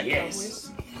 Buccaneers Ah, at yes.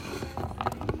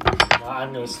 Cowboys.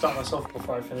 I'm gonna stop myself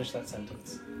before I finish that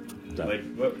sentence. Wait,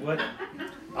 what?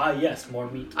 Ah, yes, more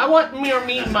meat. I want more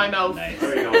meat in my mouth. Nice.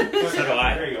 There you go. So do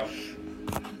I. There you go.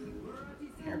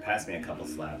 Here, pass me a couple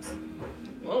slaps.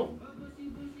 Whoa.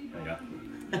 There you go.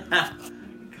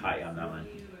 Caught you on that one.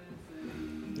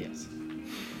 Yes.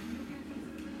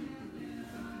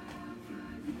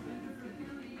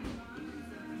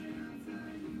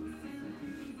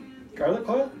 Garlic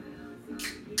oil?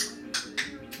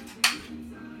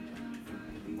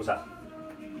 What's that?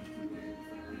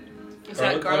 Is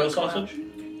that garlic oil oil? sausage?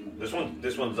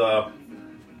 This one's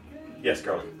yes,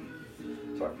 garlic.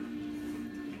 Sorry.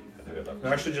 I think I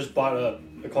actually just bought a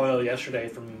coil yesterday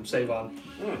from Save-On.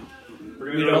 We're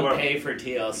gonna We go don't over- pay for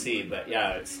TLC, but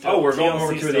yeah, it's still, Oh, we're going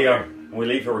over TLC to still the there. when we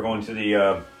leave here. We're going to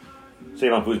the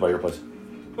Save on Foods by your place.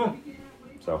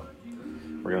 So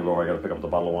we're gonna go. I gotta pick up the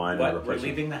bottle of wine. and What? We're replace it.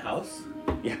 leaving the house?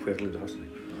 Yeah, we have to leave the house today.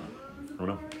 I don't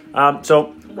know. So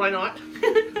Why not?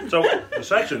 the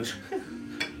sections.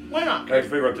 Why not, I have to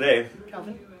figure out today.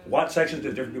 Calvin? What sections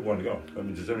did different people want to go? I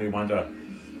mean, does anybody want to?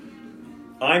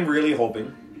 I'm really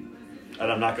hoping,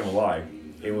 and I'm not going to lie,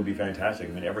 it would be fantastic.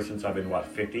 I mean, ever since I've been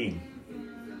 15,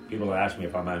 people have asked me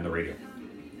if I'm on the radio.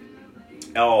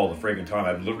 All the friggin' time,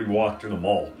 I've literally walked through the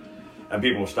mall, and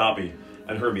people will stop me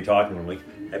and heard me talking. And I'm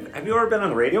like, "Have you ever been on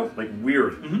the radio?" Like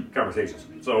weird conversations.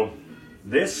 So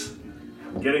this,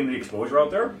 getting the exposure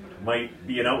out there, might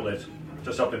be an outlet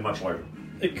to something much larger.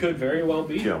 It could very well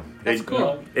be. You know, That's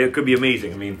cool. It could be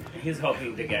amazing. I mean. He's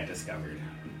hoping to get discovered.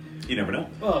 You never know.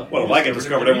 Well, Well, if I get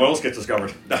discovered, everyone else gets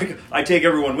discovered. I take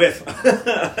everyone with.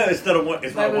 It's not a one.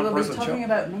 It's not a But we one will be person talking show.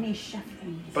 about many chef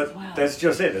things But as well. that's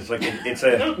just it. It's like it's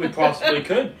a. We possibly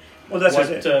could. Well, that's what,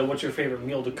 just it. what's your favorite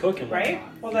meal to cook and Right?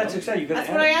 Well, that's exactly. You That's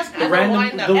what I asked The people. random,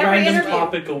 Line the up. Every random interview.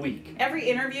 topic a week. Every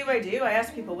interview I do, I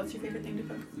ask people, what's your favorite thing to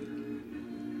cook?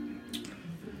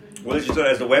 Well, it's just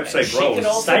as the website She grows. could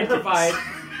also Sidekicks. provide.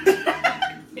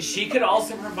 She could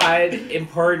also provide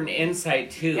important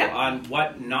insight too Yeah. on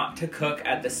what not to cook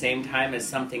at the same time as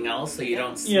something else, so you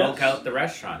don't Yes. smoke out the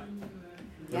restaurant.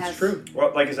 That's Yes. true.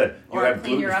 Well, like I said, you Or have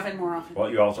clean your gluten. oven more often. Well,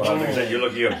 you also have, like I said, you're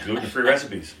looking at gluten-free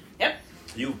recipes. Yep.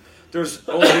 There's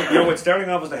it's starting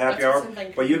off as the happy That's hour,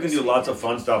 something but you can do this lots week. of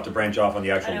fun stuff to branch off on the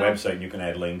actual I know. website, and you can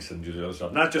add links and do other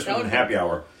stuff. Not just That within would be happy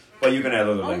hour, but you can add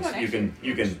other Oh, links. yeah,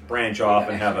 You can branch off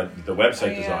and have the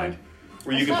website designed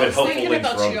where you can put I was helpful thinking links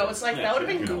about for. you. I was like, that would have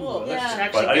been You know, cool. yeah. To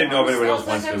actually But I didn't get know if on anybody else So,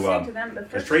 wants like I was to. saying to them, the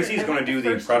Because first Tracy's year- I going to went do the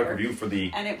the first product year, review for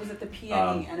the. and it was at the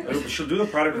PNE, and it was She'll do the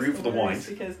product it was review for the hilarious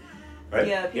wines, because right?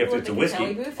 the If people it's a at the whiskey,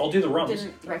 Kelly booth I'll do the rums.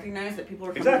 didn't recognize that people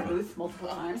were coming Exactly. to the booth multiple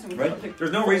times. And we right? put, like,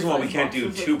 There's no reason why we can't do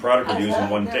boxes two of- product reviews in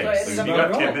one Yeah, thing. but So it's if you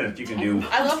not got 10 wrong. minutes, you can do.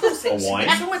 I love those things. wine.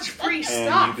 There's so much free And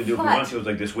stuff. you can do if you But want to,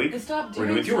 like this week, They stopped we're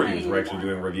doing doing two reviews. something We're actually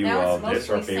doing a review Now of it's this,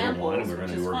 our mostly favorite wine, and we're samples, going to which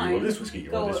do a is review of fine. this whiskey,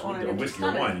 Go or this on an a empty whiskey or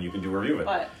stomach. wine, and you can do a review of it.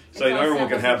 But So it's all everyone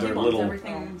can samples have and their coupons, little.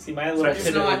 everything. See, my little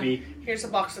Section. pivot would be, Here's a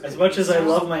box of as much as I cookies.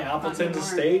 love my Appleton's Fun.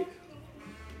 Estate,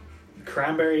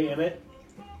 cranberry in it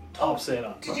tops it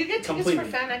up. Did you get tickets completely?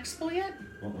 for Fan Expo yet?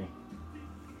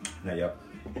 Not yet.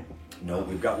 No,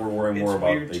 we're worrying It's more about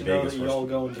weird the to know Vegas that you all first.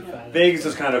 go into Fan Vegas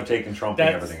is kind of taking Trump and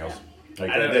That's- everything else. Like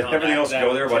I don't know, everything else that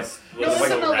go there, but just No, was there's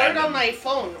so an alert random. on my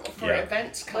phone for Yeah.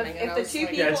 events But coming. if and I the was two like,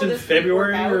 people- Yeah, it's in this week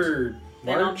February work out, or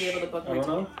then I'll March. be able to book I my don't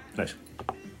know. nice.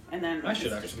 And then I should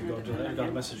it's actually just go gonna to that. I come got a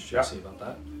in. message Jesse about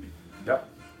that. Yep.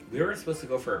 We were supposed to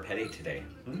go for a petty today.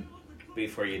 Hmm?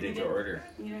 Before you did You your did. order.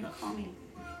 You didn't call me.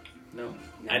 No.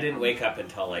 I didn't wake up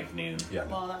until like noon. Yeah.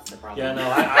 Well, that's the problem. Yeah, no,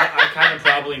 I kind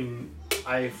of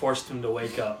I forced him to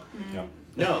wake up. Yeah.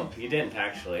 No, you didn't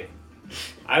actually.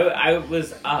 I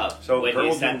was up So when Pearl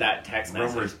you did- sent that text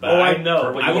remember- message, but Oh, I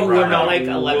know, but I you woke were up not at like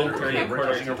woke 11:30, up. quarter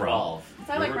Touching to a rum. 12.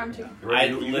 I like rum too. I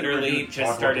You can literally talk just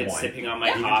about started the wine. sipping on my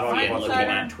Yeah. You can talk coffee and about the looking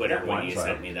wine. on Twitter Yeah, when wine you side.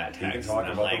 sent me that You can text. talk And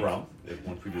I'm about like, the rum.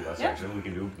 Once we do that Yeah. section, we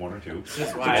can do one or two. this is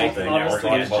It's why a I whole thing. never Honestly,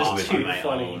 We're it's talking just about too the on my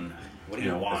funny. own. What do You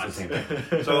you know, want? it's the same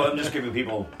thing. So I'm just giving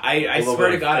people I a little swear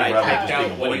bit to of God, I thing rather than typed just out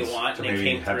being what do you voice want, to and it maybe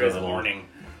came have through as a little morning.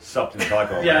 something to talk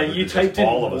about. Yeah, rather you than just typed in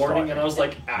all of us morning, talking. and I was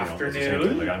like, You know, it's the same thing.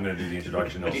 afternoon. Like I'm going to do the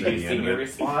introduction. I'll Did say you the see end me of it.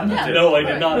 respond? That's it. No, I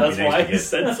did not. It'd That's be nice why to I get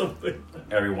said something.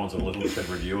 Every once in a little bit of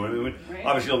review. And Right.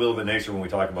 obviously, it'll be a little bit nicer when we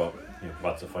talk about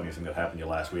what's the funniest thing that happened to you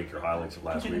last week or highlights of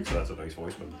last week. So that's a nice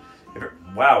voice. But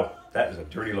wow, that is a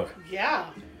dirty look. Yeah.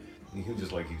 He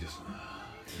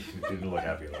didn't look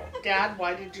happy at all. Dad,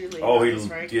 why did you leave? Oh, I he was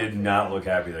very did confused. not look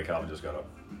happy that Calvin just got up.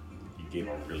 He gave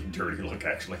a really dirty look,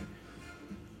 actually.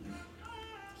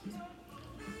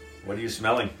 What are you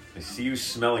smelling? I see you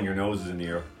smelling. Your nose is in the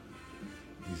air.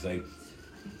 He's like,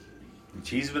 the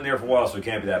cheese has been there for a while, so it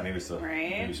can't be that. Maybe it's the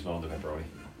Right. maybe smelling the pepperoni,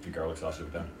 the garlic sauce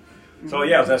with them. So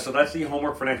yeah, that's the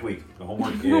homework for next week. The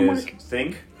homework is Homework.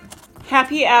 think.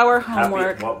 Happy hour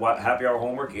homework. What happy hour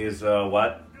homework is?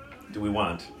 What do we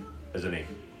want as a name?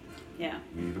 Yeah.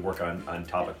 We need to work on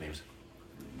topic names.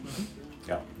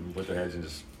 Yeah, put their heads in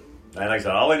just. And like I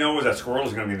said, all I know is that squirrel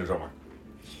is going to be in there somewhere.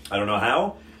 I don't know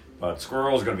how, but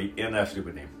squirrel is going to be in that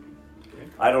stupid name.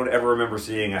 I don't ever remember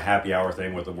seeing a happy hour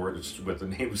thing with the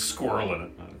name squirrel in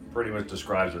it. Pretty much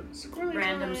describes it. Squirrely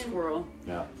Random time. squirrel.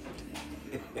 Yeah.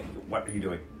 What are you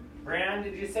doing? Brand,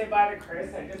 did you say bye to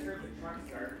Chris? I just heard the truck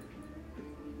start.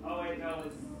 Oh wait, no,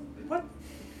 it's What?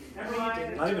 never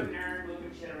mind. Not even- Aaron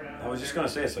moving shit around. I was just going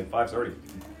to say it's like 5:30.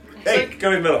 It's Hey, like-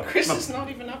 go in the middle. Chris Come on. is not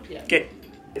even up yet. Get.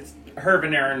 It's Herb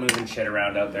and Aaron moving shit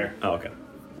around out there. Oh, okay.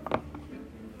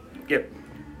 Get.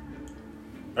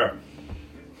 All right.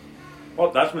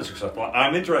 Well, that's been successful.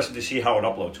 I'm interested to see how it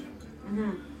uploads.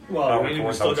 Well, Oh, I mean, of we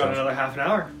course, still that got was- another half an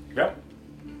hour. Yep.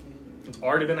 It's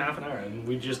already been half an hour, and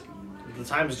the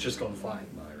time is just going flying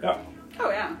by. Right? Yeah. Oh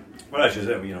yeah. Well, that's just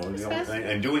it.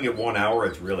 And doing it 1 hour,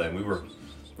 it's really. And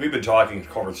we've been talking,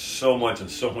 covered so much and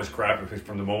so much crap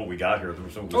from the moment we got here. We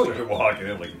started walking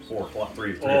in like 4 o'clock,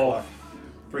 3 o'clock,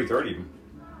 3:30 even,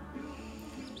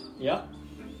 Yeah.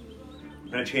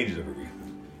 and it changes every week.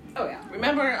 Oh yeah.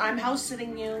 Remember, I'm house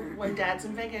sitting you when Dad's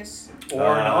in Vegas. Or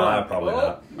not. Probably Oh,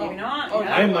 not. maybe not. Oh,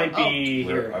 yeah. I might be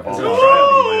We're- here. I've as almost well. tried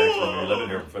to be actually living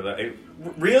here for that.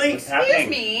 Really? What's Excuse happening?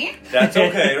 me. That's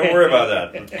okay. Don't worry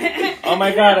about that. Oh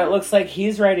my God! It looks like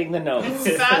he's writing the notes.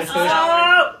 Fast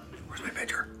Oh. Where's my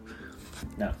picture?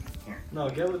 No, here. No,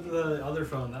 get with the other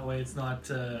phone. That way it's not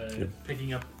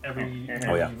picking up every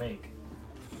Oh, yeah. you make.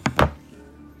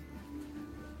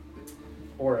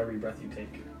 Or every breath you take.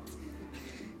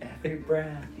 Every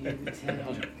breath you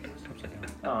take.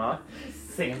 Aw,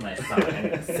 singing my song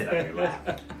and sit on your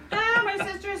lap. My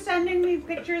sister's sending me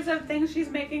pictures of things she's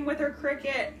making with her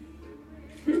Cricut.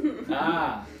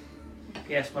 Ah.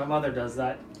 Yes, my mother does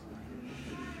that.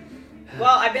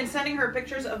 Well, I've been sending her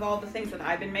pictures of all the things that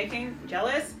I've been making.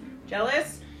 Jealous?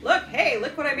 Jealous? Look, hey,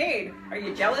 look what I made. Are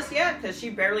you jealous yet? Because she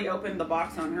barely opened the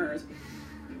box on hers.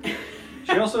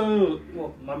 She also,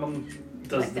 well, my mom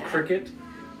does the Cricut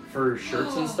for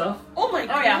shirts and stuff, Oh my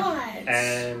god. yeah.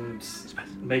 and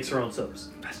makes her own soaps.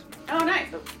 Oh, nice.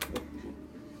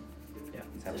 Yeah.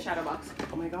 The shadow box,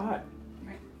 Oh my god.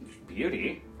 Right.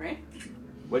 Beauty. right?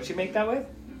 What'd you make that with?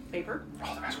 Paper.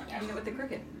 Oh, the best one, I did it with the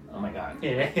Cricut. Oh my god.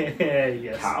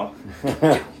 Yes. How?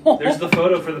 There's the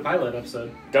photo for the pilot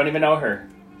episode. Don't even know her.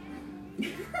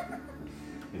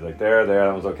 He's like, there,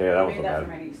 that was okay, that I was made so that for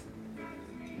bad. my niece.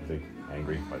 He's like,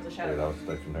 angry. But The shadow. that was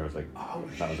like, from there, was like, Oh,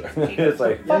 that was there. It's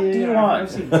like, Fuck do you want?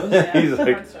 I've seen those. he's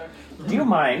like, Do you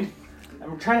mind?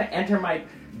 I'm trying to enter my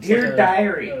like dear a-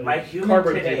 diary. a My human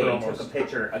cardboard today paper took almost. a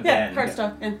picture Yeah, again. card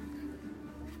stuff. Yeah.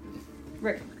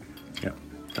 Rick. Yeah.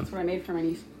 That's what I made for my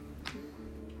niece.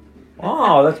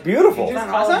 oh, that's beautiful. You just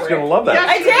He's call him gonna love that.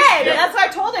 I did. Yeah. That's what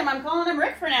I told him. I'm calling him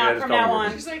Rick for now. Yeah, just from call him now Rick.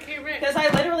 on. She's like, hey Rick. Because I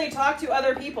literally talk to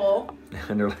other people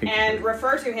And they're like, and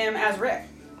refer to him as Rick.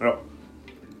 oh.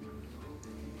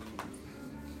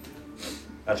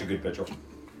 That's a good picture.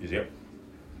 You see it?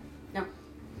 No.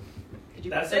 Did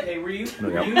you That's post it? okay. Were you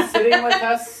Yeah. sitting with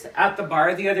us at the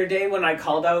bar the other day when I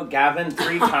called out Gavin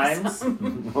 3 times?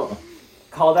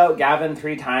 Called out Gavin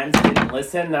 3 times, didn't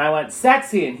listen, and I went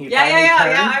sexy, and he Yeah,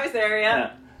 finally turned. I was there, yeah.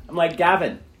 Yeah. I'm like,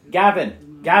 Gavin,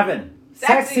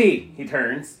 sexy. He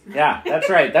turns. Yeah, that's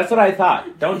right. That's what I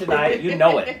thought. Don't deny it. You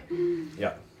know it.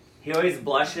 Yeah. He always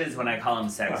blushes when I call him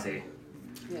sexy.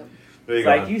 Yep. There you He's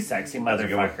go. like, you sexy That's a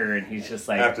good one. motherfucker, and he's just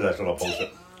like, After that, so I'll post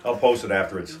it. I'll post it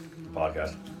after it's the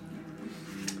podcast.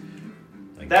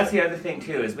 that's the other thing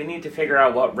too, is we need to figure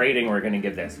out what rating we're going to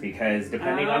give this, because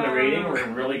depending on the rating, we're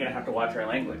really going to have to watch our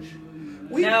language.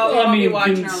 No, we I won't be mean,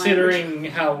 watching our considering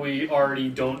how we already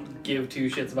don't give two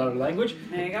shits about our language,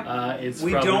 There you go. it's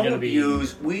We probably going to don't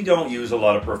be use a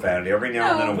lot of profanity. Every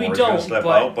now and then a we word's gonna don't, slip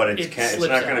but out, but it's it it's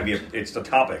slips not gonna out. be. It's the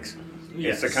topics.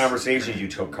 Yes. It's the conversations you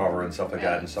cover and stuff like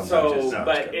that. And sometimes it's So, not.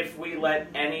 but if we let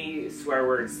any swear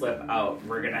word slip out,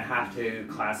 we're going to have to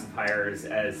classify ours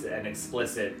as an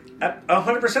explicit.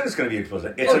 100% it's gonna be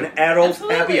explicit. It's Oh, an adult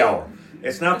absolutely. happy hour.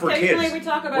 It's not for Occasionally kids. we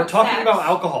talk about We're talking sex. about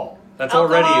alcohol. That's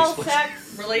Alcohol, already explicit.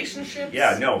 sex. Relationships.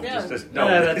 Yeah, no, Yeah.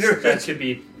 no. That should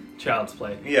be child's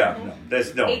play. Yeah, no,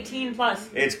 there's no. 18 plus.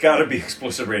 It's got to be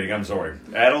explicit rating. I'm sorry.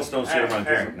 Adults don't sit around.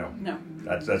 Alright. No, No.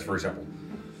 that's very simple.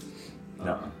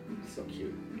 No, So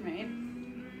cute. Right?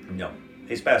 no.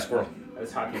 Hey, Spaz Squirrel. I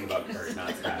was talking about Kurt, not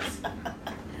Spaz.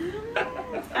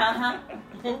 Uh-huh.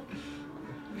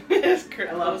 It's Kurt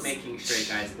I love Lewis. making straight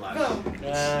guys blush.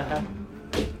 Uh-huh.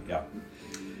 Yeah,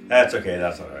 that's okay.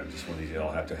 That's all right. Just one of these,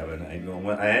 I'll have to have an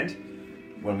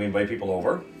and when we invite people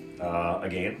over,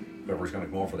 again, whoever's going to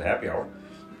come over for the happy hour,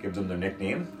 give them their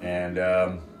nickname and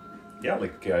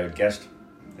guest.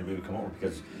 Maybe we come over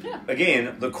because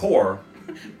again, the core.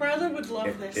 Brother would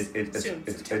love this. soon.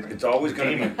 It's always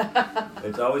going to be.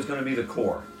 It's always going to be the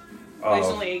core. He's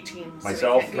Of only 18. so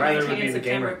myself. he can't Ryler be would be 19 the in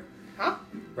September. gamer. Huh?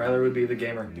 Ryler would be the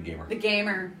gamer. the gamer. The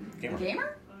gamer. Gamer. The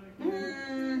gamer?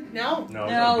 No. No,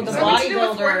 No, the Does that have to do with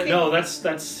bodybuilder. working? No, that's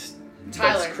Tyler. That's,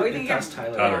 What do you think that's of-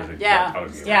 Tyler. Tyler's a- Yeah.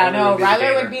 Tyler's a gamer. Yeah, no,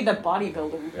 Ryler would be the Ryler gamer. would be the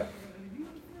bodybuilder.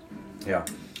 Yeah.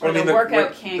 Or the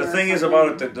workout king The or thing is something.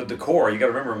 about it, the core. You got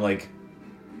to remember, like,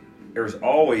 there's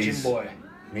always Gym boy.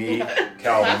 me,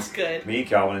 Calvin, That's good. me,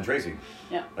 Calvin, and Tracy.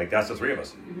 Yeah. Like that's the three of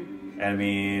us. I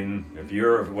mean,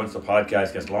 once the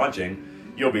podcast gets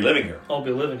launching, you'll be living here. I'll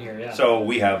be living here, yeah. So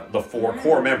we have the 4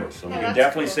 core members. So we Oh, can that's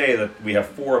definitely cool. say that we have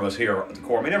 4 of us here at the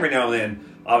core. I mean, every now and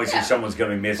then, obviously, Yeah. someone's going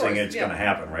to be missing. course, It's yeah. going to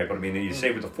happen, right? But I mean, you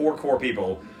say with the 4 core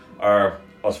people are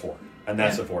us 4. And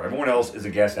that's Yeah. the 4. Everyone else is a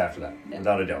guest after that, Yeah.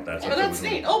 without a doubt. That's Oh, what that's we-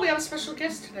 neat. Oh, we have a special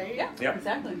guest today. Yeah, Yeah.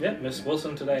 exactly. yeah, Miss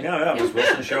Wilson today. Yeah, Miss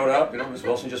Wilson showed up. Miss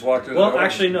Wilson just walked through the Well, door.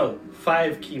 actually, no.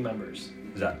 5 key members.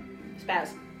 Is that? Spaz.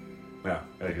 Yeah,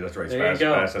 that's right. There Spaz, you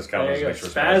go. Spaz, that's Calvin. There you go. Make sure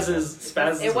Spaz is It was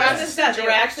Spaz is discussed. the It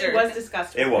actually director. was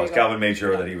discussed. It There was. you go. Calvin made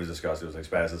sure that he was discussed. It was like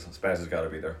Spaz has got to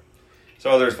be there.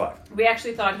 So there's 5. We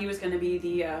actually thought he was going to be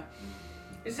the.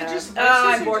 Is it just oh,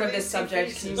 voices I'm or bored do of they this say subject.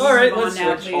 faces? Can you All right, move on let's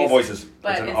now, switch. please? All voices.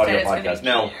 But it's an instead audio it's gonna podcast. be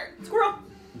Now, Squirrel.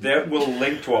 that will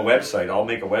link to a website. I'll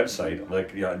make a website.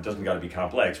 Like, it doesn't got to be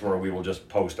complex, where we will just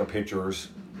post our pictures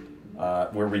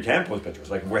where we can post pictures.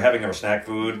 Like, we're having our snack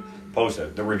food, post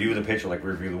it. The review of the picture, like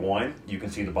we review the wine, you can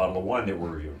see the bottle of wine that we're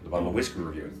reviewing, the bottle of whiskey we're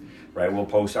reviewing. Right? We'll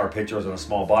post our pictures in a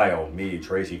small bio, me,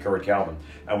 Tracy, Kurt, Calvin,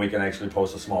 and we can actually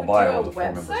post a small bio of Do the a four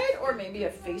members. website or maybe a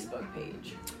Facebook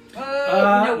page? You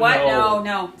know what?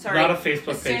 No, sorry. Not a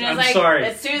Facebook page. I'm As sorry.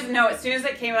 As soon as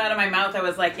it came out of my mouth, I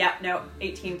was like, yeah, no,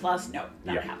 18 plus, no,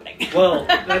 not happening. Well,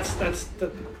 that's That's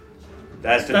the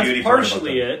that's beauty part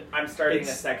partially about it. I'm starting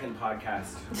It's- a second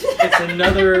podcast.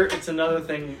 It's another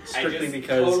thing I strictly just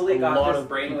because totally a got lot this of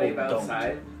brainwave people don't.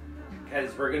 outside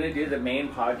because we're gonna do the main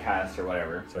podcast or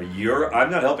whatever. So I'm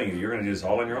not helping you. You're going to do this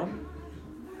all on your own?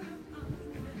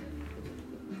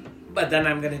 But then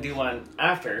I'm gonna do one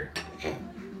after,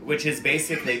 which is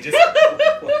basically just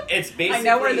it's basically I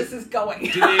know where this is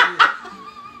going.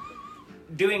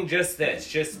 doing just this,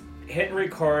 just hit and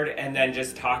record and then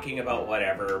just talking about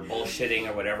whatever, bullshitting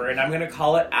or whatever, and I'm gonna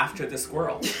call it After the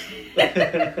Squirrel.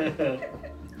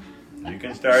 You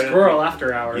can start Squirrel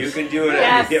after hours. You can do it.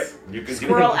 Yes. You can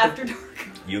Squirrel do it. after dark.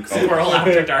 You Squirrel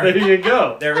After Dark. There you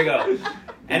go. There we go.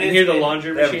 And you hear the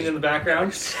laundry that machine was- in the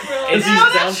background. Is Is he he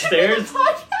that downstairs? should be the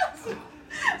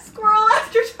podcast. Squirrel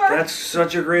after dark. That's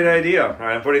such a great idea. All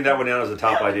right, I'm putting that one down as a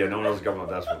top idea. No one else is coming up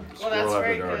with that one. Well, that's Squirrel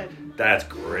very After Dark. good. That's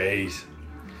great.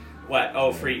 What?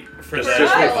 Oh, for Just the for the Squirrel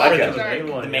podcast. After Dark.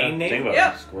 main one, the main Think name. about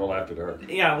Yeah. it. Squirrel After Dark.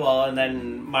 Yeah, well, and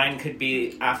then mine could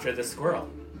be After the Squirrel.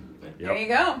 There you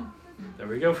go. There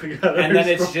we go. We got And our then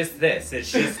it's squirrel. just this.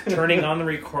 It's just turning on the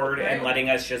record and letting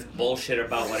us just bullshit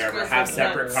about whatever, have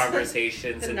separate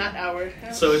conversations. The And nut hour.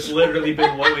 So it's literally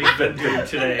been what we've been doing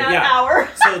today. Nut Yeah. hour.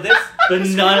 so this, The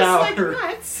nut Like hour.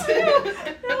 nuts. No,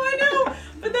 I know,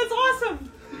 but that's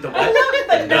awesome. the I what? love it.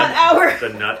 The nut hour. The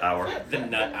Nut Hour. The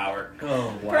Nut Hour.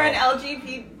 Oh For an wow.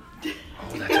 LGBT.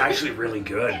 Oh, that's actually really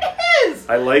good. It is.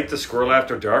 I like the Squirrel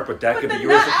After Dark, but that But could the be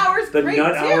yours. Nut Hour's The great,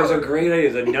 Nut too. Hour's a great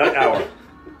idea. The Nut Hour.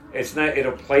 It's not. It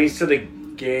applies to the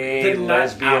gay, The Nut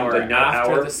lesbian, Hour. the Nut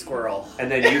After Hour, the Squirrel. and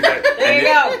then you. Got, There you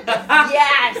go.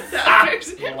 Yes.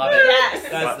 Love it. Yes.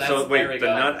 That's, so there we wait, the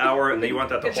go. Nut Hour, and then you want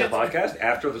that the It's whole just- podcast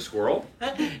after the Squirrel?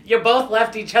 You both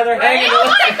left each other hanging.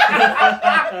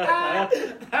 Oh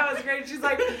That was great. She's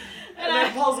like, and I-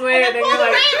 then pulls away, and then pull you're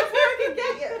away like, before I can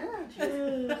get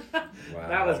you. Wow.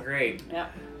 that was great. Yeah.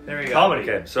 There we go. Comedy.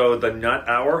 Okay, so the Nut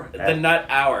Hour. The Nut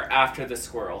Hour After the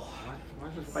Squirrel.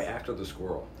 Why after the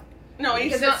Squirrel? No, Because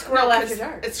it's it's not Squirrel no, After 'cause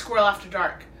Dark. It's Squirrel After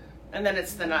Dark, and then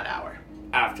it's the nut hour.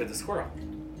 After the Squirrel.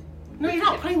 No, you're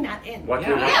not putting that in. What do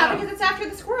we Yeah. want? Yeah, because it's after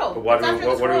the squirrel. But what It's do we, after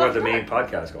what do we want the Squirrel main After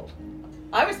Dark. podcast called?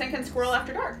 I was thinking Squirrel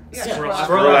After Dark. Yeah, Squirrel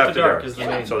Squirrel After Dark is the Yeah.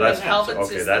 main. So that's And Calvin's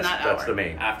okay. is That's the Nut that's Hour. the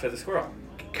main. After the Squirrel.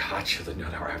 Gotcha. The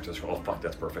Nut Hour after the Squirrel. Oh, fuck,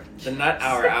 that's perfect. The Nut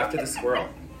Hour After the Squirrel.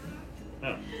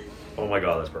 Oh my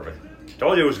god, that's perfect.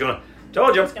 Told you it was gonna.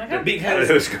 Told you. It's gonna happen. Because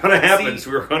It was gonna happen. See, So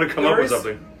we were gonna come up with yours-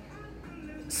 something.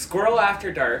 Squirrel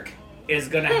After Dark is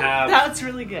gonna have That's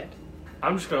really good.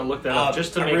 I'm just gonna look that up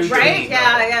just to a make routine. sure. Right?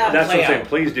 Yeah, yeah. That's what I'm saying. layout.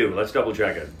 Please do. Let's double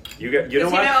check it. You know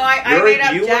Because, what? I You're- made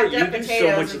up you jacked you up do so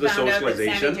potatoes much of and the found out that Sammy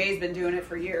socialization. J's been doing it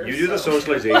for years. You do the so.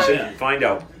 socialization. Yeah. Find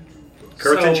out.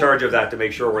 Kurt's in So- charge of that to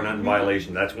make sure we're not in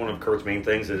violation. That's one of Kurt's main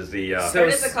things is the So- Kurt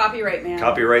is the copyright man.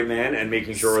 copyright man and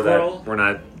making sure Squirrel. that we're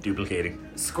not duplicating.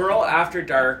 Squirrel After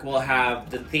Dark will have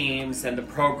the themes and the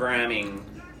programming,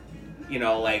 you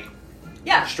know, like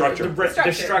Yeah. Structure.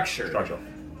 the structure. Structure.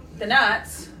 The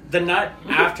nuts. The Nut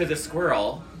After the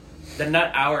Squirrel, the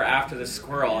Nut Hour After the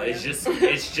Squirrel is just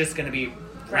it's just gonna be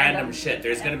random shit.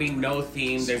 There's gonna be no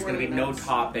theme. There's gonna be no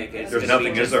topic. It's There's gonna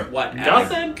nothing, be is just there? whatever.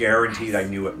 Nothing? Guaranteed, I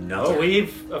knew it. Nothing. Oh,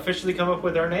 we've officially come up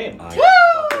with our name. I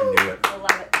fucking knew it. I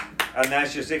love it. And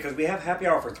that's just it, because we have happy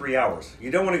hour for 3 hours. You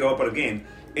don't want to go up on a game.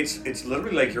 It's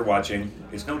literally like you're watching.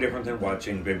 It's no different than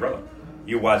watching Big Brother.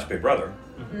 You watch Big Brother,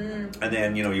 and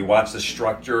then you watch the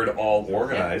structured, all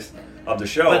organized of the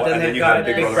show, But then and then they've you got have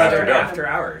Big Big Brother, Brother After Dark. After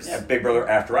Hours. And Big Brother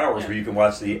After Hours, where you can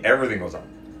watch the everything goes on.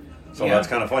 So Yeah. that's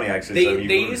kind of funny, actually. So They you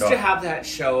they can used talk. to have that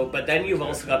show, but then you've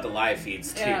also got the live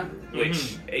feeds too, Yeah.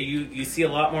 which you see a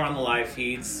lot more on the live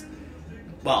feeds.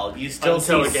 Well, you still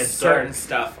Until see it gets certain dark.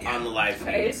 stuff on the live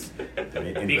Right? feeds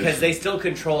In because they still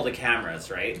control the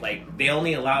cameras, right? Like they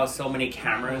only allow so many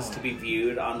cameras to be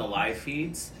viewed on the live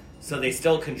feeds, so they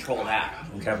still control that.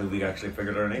 I can't believe we actually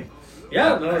figured out our name.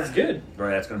 Yeah, no, that's good. Right,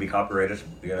 that's going to be copyrighted.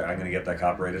 I'm going to get that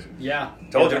copyrighted. Yeah,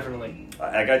 Told yeah, you. definitely.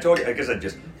 Like I told you, like I said,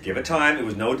 just give it time. It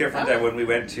was no different than when we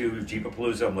went to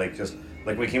Jeepapalooza. I'm like, just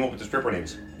like we came up with the stripper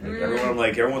names.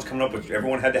 Like, everyone's coming up with.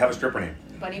 Everyone had to have a stripper name,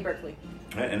 Bunny Berkeley.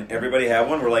 right? And everybody had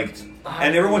one. We're like,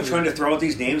 and everyone's trying to throw out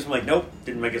these names. I'm like, nope,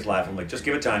 didn't make us laugh. I'm like, just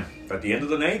give it time. At the end of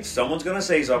the night, someone's gonna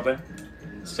say something,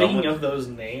 Speaking of those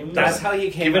names, That's how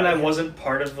you came. given up I with- wasn't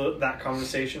part of that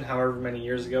conversation, however many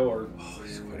years ago, or Oh,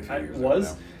 it's quite a few I years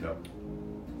was. ago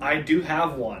now. I do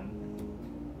have one,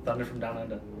 Thunder from Down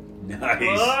Under, No. Nice.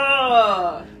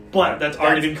 Whoa. but that's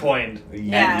already been coined.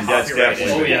 Yes. That's Copyrighted.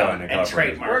 definitely Oh, yeah. done and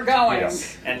trademark. We're going.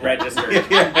 Yes. and registered.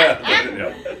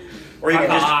 Yeah. Or you can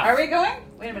just. Are we going?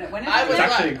 Wait a minute. When is I it was It's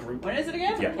again? actually a group. When is it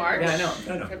again? Yeah. March. Yeah, I know.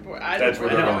 I know. February. I That's don't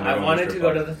where I they're know. going. I They're wanted going to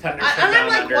go to strip the Thunder And from I'm Down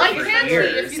like, Under why for can't we?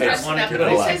 years. If you I dress wanted up to in go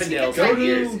to the Chippendales Go for to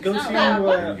years. go No, to.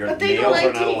 that- Your But they males go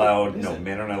are not 19. allowed. No,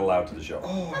 men are not allowed to the show.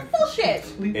 Oh, I Bullshit.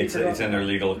 completely It's forgot. in their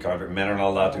legal contract. Men are not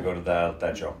allowed to go to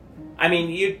that show. I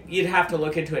mean, you'd have to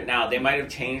look into it now. They might have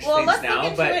changed Well, things let's now, look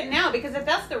into but it now because if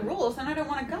that's the rules, then I don't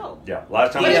want to go. Yeah,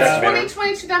 last time But I it's checked, men are-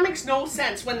 2022. That makes no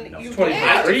sense when No, you it's go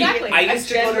 2023. to Exactly. I a used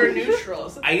to go gender to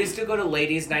neutral. I used to go to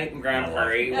Ladies' Night in Grand Yeah,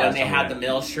 Prairie yeah. when they Yeah. had the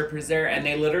male strippers there, and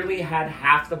they literally had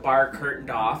half the bar curtained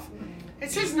off.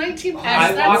 It says 19 plus.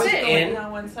 I That's walked it. in-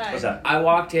 on one side. What's that? I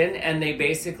walked in, and they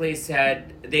basically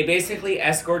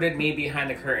escorted me behind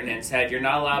the curtain and said, "You're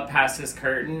not allowed past this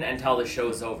curtain until the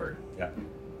show's over." Yeah.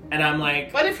 And I'm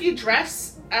like, But if you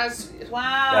dress as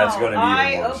Wow. That's gonna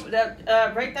be even worse.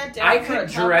 Write that down I for a could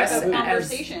topic dress of as-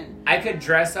 conversation. I could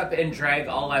dress up and drag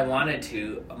all I wanted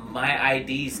to. My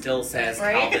ID still says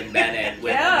Right? Calvin Bennett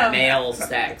with Yeah. male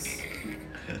sex.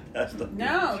 That's the.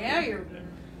 No, yeah, you're.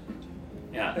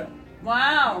 Yeah,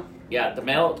 Wow. yeah. The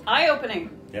male, Eye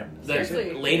opening. Yeah. the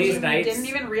Seriously. ladies' nights. Didn't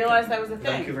even realize that was a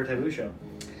thing. Vancouver Taboo Show.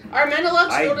 are men allowed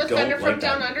to I go to don't Thunder like from that.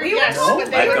 Down Under? We were Yes, talking,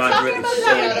 but I've they were gone talking through it. about It's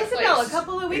that so- with Isabel a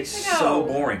couple of weeks It's ago. so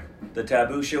boring. The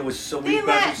Taboo show was so. They We've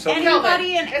gone let through so.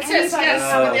 anybody and It says anybody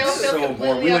yes, come but they in. all feel so boring.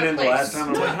 completely We out went of in the place. last time.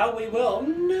 I'm But like, how we will?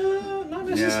 No, not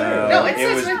necessarily. No, it It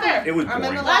says was- right there. it was Are men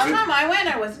boring. allowed Last to- time I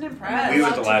went, I wasn't impressed. We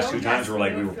went the allowed last to two go? times, we're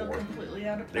like, we were Feel bored. completely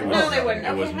out of They place. were- No, they wouldn't.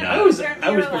 It was Okay, not. I was They're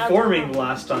allowed to performing go.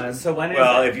 last time. So when is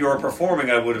Well, it? if you were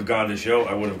performing, I would have gone to show.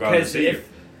 I would have gone to Because see you.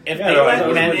 if Yeah, they no, I let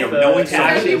was men with in the- knowing to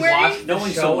actually February? watch the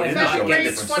Knowing show someone and in the not show is a February get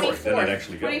different story. Then I'd 24th.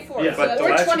 actually go. 24th. Yeah. So But that's the Or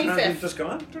last two 25th. times we've just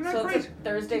gone. They're not so great. it's a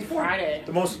Thursday, Friday.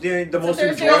 The most Thursday,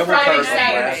 enjoyable Friday, part of the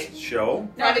Saturday. last show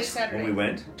Friday, Saturday. when we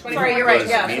went Sorry, you're right. was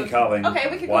Yeah. me so- and Colin okay,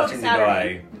 we could go watching on the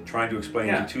Saturday. guy trying to explain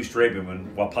Yeah. to two straight women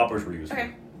what poppers were used for.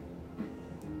 Okay.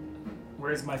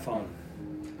 Where's my phone?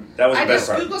 That was the I best just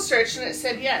part. Google searched and it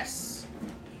said yes.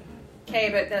 Okay,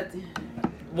 but that.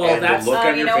 Well, And the that's look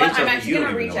on you your know face what? tells I'm me actually you going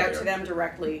don't to even reach know out they to are. them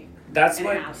directly. that's and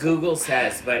what ask. Google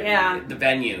says, but Yeah. the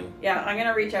venue. Yeah, I'm going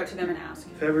to reach out to them and ask.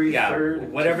 February Yeah,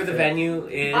 3rd. whatever the 5th. venue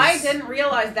is. I didn't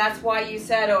realize that's why you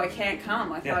said, "Oh, I can't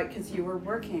come." I Yeah. thought because you were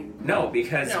working. No,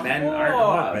 because No. men Oh. aren't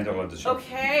allowed. Mental health show.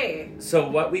 Okay. So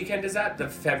what weekend is that? The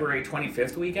February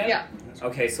 25th weekend? Yeah.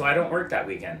 Okay, so I don't work that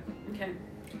weekend. Okay.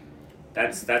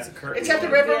 That's a curtain. It's at the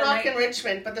Yeah, River yeah, Rock right. in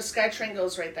Richmond, but the SkyTrain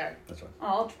goes right there. That's right.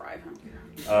 I'll try.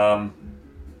 Huh?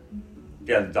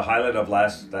 Yeah, the highlight of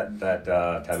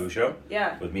that Taboo show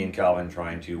Yeah. was me and Calvin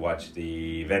trying to watch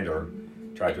the vendor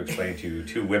try to explain to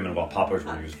two women what poppers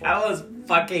were used for. That was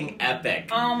fucking epic.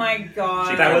 Oh my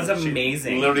god. That was She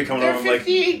amazing. literally coming They're over like,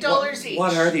 $58 each.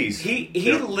 what are these? He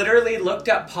Yeah. literally looked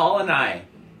at Paul and I,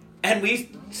 and we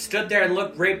stood there and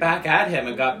looked right back at him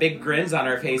and got big grins on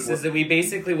our faces, and we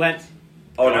basically went,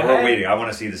 Oh Go no, we're ahead. waiting. I want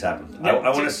to see this happen. No, I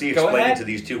want to see go explained ahead. to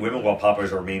these two women what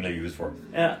poppers are mainly used for.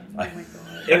 yeah.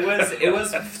 It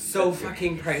was so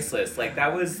fucking priceless. Like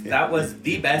that was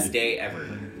the best day ever.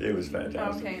 It was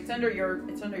fantastic. Okay, it's under your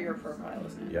profile,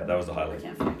 isn't it? Yeah, that was the I highlight.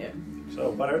 can't find it.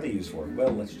 So, what are they used for? Well,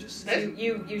 let's just.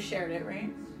 You shared it, right?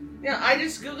 Yeah, I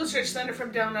just Google searched Thunder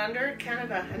from Down Under,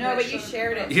 Canada. and No, it but you showed-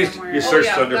 shared it You, somewhere. you searched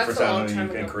yeah, Thunder that's for a long sound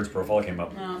time and ago. Kurt's profile came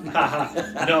up. Oh,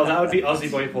 No, that would be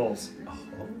Aussie Boy Pulls.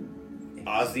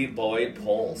 Aussie boy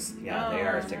poles. Yeah, they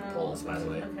are thick Oh, poles, by the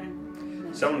way. Okay.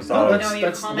 Someone No, thought that's- No, you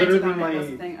that's commented literally on my- it. That's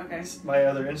the thing. Okay. My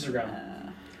other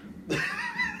Instagram.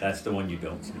 that's the one you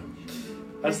don't see.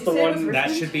 That's Did the you say it was one. River-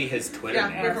 That should be his Twitter Yeah,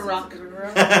 name. River Rock.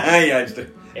 yeah,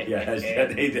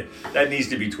 that needs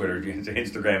to be Twitter.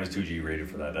 Instagram is 2G rated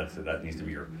for that. That needs to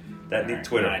be your. Alright,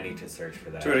 Twitter. I need to search for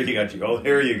that. Twitter, you got you. Oh,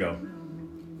 here you go.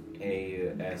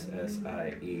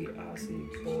 AUSSIE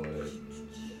Aussie boy.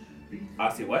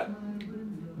 Aussie what?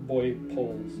 Boy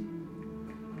Pulls.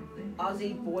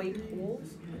 Aussie boy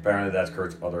pools. Apparently, that's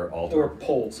Kurt's other Or alter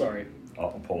Pole, sorry.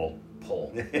 pole.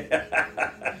 Pole. Okay.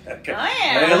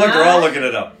 yeah. Hey, look, they're all looking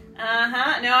it up. No,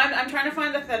 I'm trying to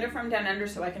find the Thunder from Down Under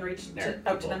so I can reach There,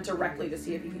 out to people. them directly to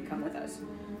see if you can come with us.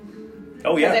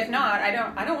 Oh Because yeah. if not, I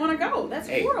don't want to go. That's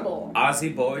Hey. horrible.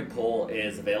 Aussie boy pole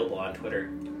is available on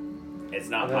Twitter. It's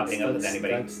not popping up with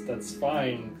anybody. That's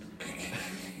fine.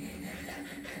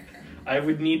 I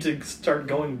would need to start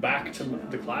going back to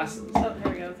the classes. Oh,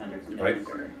 there we go. Thunder from Down Right.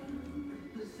 Under.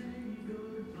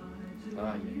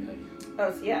 Ah, yeah.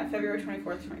 Oh, so yeah, February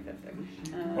 24th,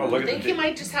 25th. Well, look I at think the you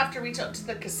might just have to reach out to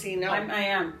the casino. I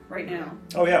am right now.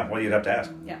 Oh yeah, well you'd have to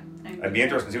ask. Yeah. I'd be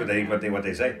interested to see what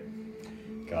they say.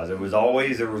 Because it was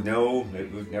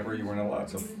never, you weren't allowed.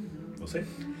 So we'll see.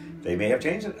 They may have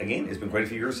changed it. Again, it's been quite a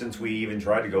few years since we even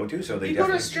tried to go to. So they You go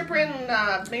to definitely. a stripper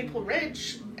in Maple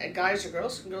Ridge, guys or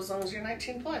girls can go as long as you're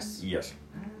 19 plus. Yes.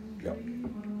 Yep.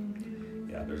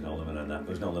 Yeah, there's no limit on that.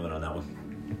 There's no limit on that one.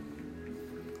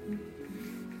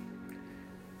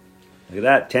 Look at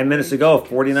that. 10 minutes to go.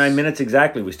 49 minutes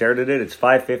exactly. We started it. It's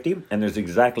 5:50, and there's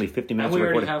exactly 50 And minutes we of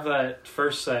already recording. have that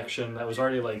first section that was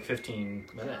already like 15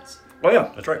 minutes. Oh,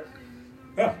 yeah. That's right.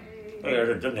 Yeah.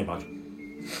 It didn't take much.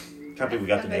 Can't believe we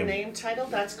got the And the name. name title,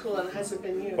 that's cool, and it hasn't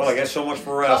been used. Well, I guess so much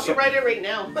for... Copyright it right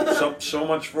now. so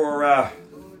much for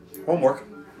homework.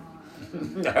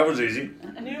 That was easy.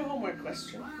 A new homework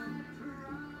question.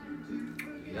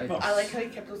 Yikes. I like how you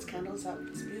kept those candles up.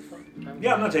 It's beautiful.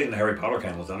 Yeah, I'm not taking the Harry Potter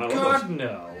candles down. I love God, those.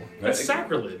 no. That's Right.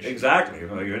 sacrilege. Exactly.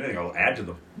 If I do anything, I'll add to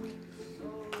them.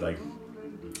 Like,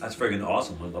 that's friggin'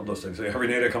 awesome. I love those things. Every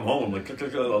night I come home, I'm like, click,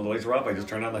 click, click, all the lights are up. I just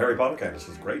turn on the Harry Potter candles.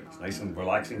 It's great. It's nice and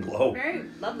relaxing glow. Very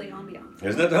lovely ambiance.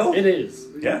 Isn't it though? It is.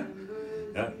 Yeah.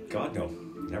 Yeah. God, no.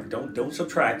 Never. Don't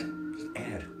subtract. Just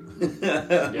add.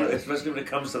 Especially when it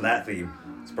comes to that theme.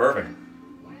 It's perfect.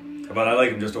 But I like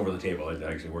them just over the table. It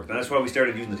actually worked. And that's why we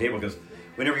started using the table, because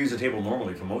we never use the table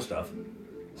normally for most stuff.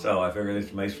 So I figured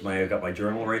it's nice. I got my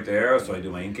journal right there, so I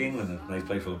do my inking, and a nice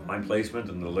place for the wine placement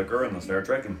and the liquor and the Star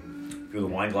Trek and a few of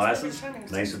the wine glasses.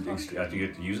 Nice after you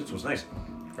get to use it, so it's nice.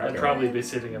 I'd probably be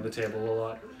sitting at the table a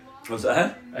lot. What's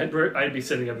that? I'd be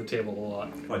sitting at the table a lot.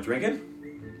 What, drinking?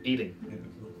 Eating.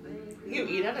 You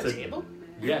eat at a So- table?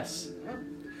 Yes.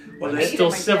 Well, I'm the, still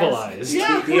my civilized.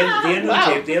 Yeah. the end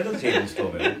Wow. of the end of the table's still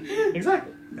available.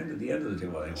 Exactly. The end of the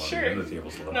table, I think. Sure. The end of the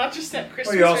table's still available. Not just at Christmas.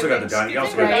 Well, you also or got the dining. You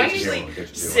also got Thanksgiving. the kitchen You table. actually The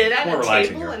kitchen sit table. at More a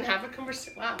relaxing table here. and have a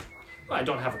conversation. Wow. I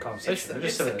don't have a conversation. I just sit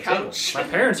It's at the the table. couch. My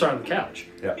parents are on the couch.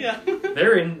 Yeah.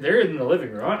 They're in the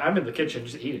living room. I'm in the kitchen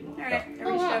just eating. All right, I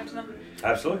reached out to them.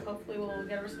 Absolutely. Hopefully, we'll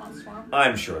get a response tomorrow.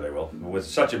 I'm sure they will. With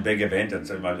such a big event, I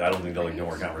don't think they'll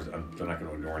ignore cameras. They're not going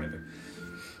to ignore anything.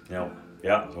 No.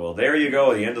 Yeah. Well, there you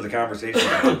go. The end of the conversation.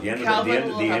 The end of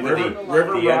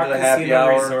the happy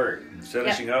hour. Resort.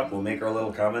 Finishing up, we'll make our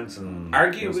little comments and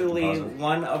Arguably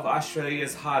one of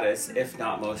Australia's hottest, if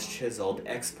not most chiseled,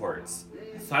 exports.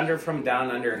 Thunder from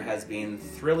Down Under has been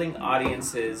thrilling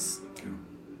audiences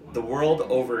the world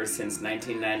over since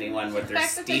 1991 with The their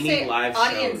fact that they steamy say live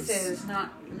audiences, shows.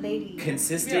 not ladies.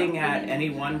 Consisting Yeah. at any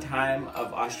one time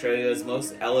of Australia's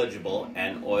most eligible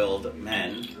and oiled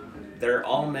men, their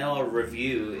all-male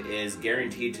review is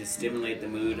guaranteed to stimulate the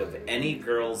mood of any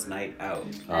girl's night out.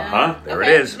 There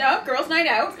Okay. it is. No, girls' night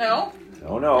out. No,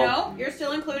 Oh no. no, you're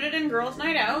still included in girls'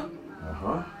 night out.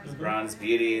 Bronze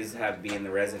Beauties have been the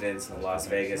residents of Las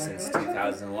Vegas since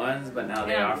 2001, but now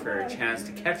they Yeah. offer a chance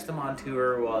to catch them on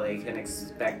tour while they can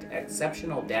expect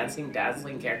exceptional dancing,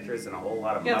 dazzling characters, and a whole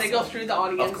lot of Yeah, muscle. they go through the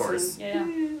audience. Of course. Yeah.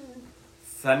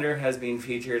 Thunder has been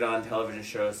featured on television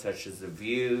shows such as The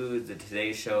View, The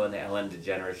Today Show, and The Ellen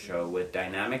DeGeneres Show with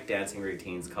dynamic dancing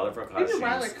routines, colorful Maybe costumes,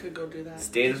 Ryler could go do that.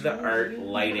 state-of-the-art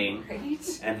lighting,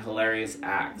 Right. and hilarious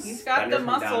acts. He's got Thunder the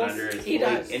from Down muscles. Under is He a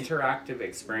fully does. interactive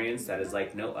experience that is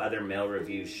like no other male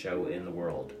review show in the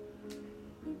world.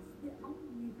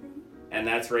 And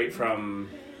that's right from...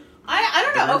 I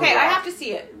don't The know. Okay, River I Rock. have to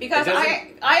see it because It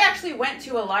I actually went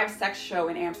to a live sex show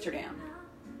in Amsterdam,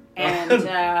 and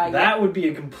That would be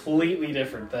a completely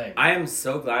different thing. I am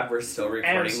so glad we're still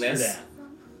recording this.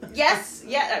 Amsterdam. yes,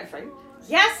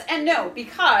 yes and no,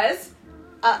 because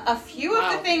a few of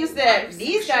the Wow. things that Live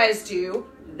these sex guys do,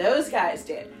 those guys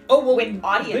did Oh well, with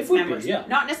audience they would be, members, yeah.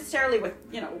 not necessarily with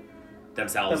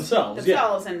Themselves. themselves. Yeah.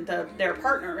 themselves and their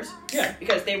partners, Yeah.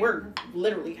 because they were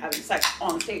literally having sex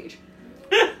on stage.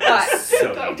 But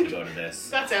So need to go to this.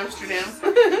 That's Amsterdam.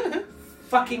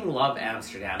 Fucking love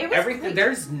Amsterdam. It was Everything. great.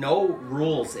 There's no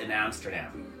rules in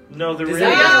Amsterdam. No, there Does really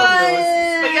that-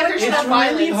 are. But yet there's It's no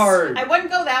violence. really hard. I wouldn't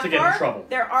go that To get in far. trouble.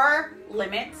 There are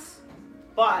limits,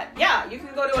 but yeah, you can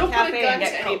go to a Don't put a cafe gun and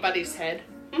get to coke. anybody's head.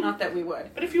 Not that we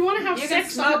would. But if you want to have You can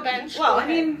sex on the smoke. bench, Well, go I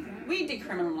ahead. mean, we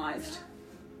decriminalized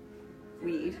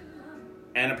weed.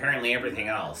 And apparently everything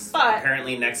else. But-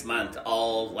 apparently next month,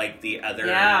 all like the other.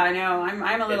 Yeah, I know. I'm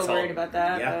a little It's all- worried about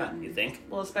that. Yeah, but- you think?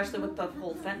 well, especially with the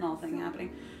whole fentanyl thing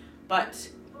happening. But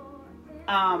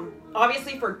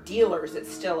obviously for dealers,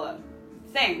 it's still a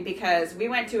thing because we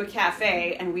went to a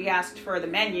cafe and we asked for the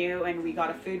menu and we got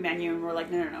a food menu and we're like,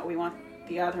 no, we want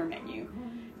the other menu.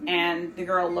 And the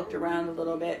girl looked around a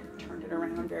little bit, turned it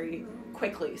around very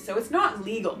quickly. So it's not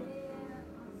legal.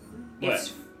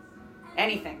 It's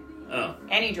anything. Oh,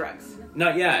 Any drugs.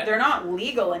 not yet. They're not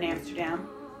legal in Amsterdam.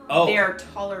 Oh, They are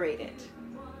tolerated.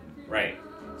 right.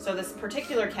 So this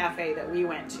particular cafe that we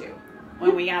went to,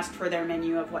 when we asked for their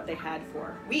menu of what they had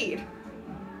for weed,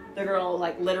 the girl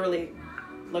like literally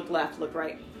looked left, looked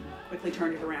right, quickly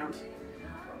turned it around.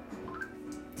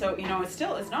 So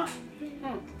it's not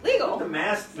legal. The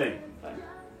mask thing.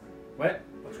 What?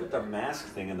 What's with the mask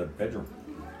thing in the bedroom?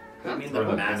 I mean, Or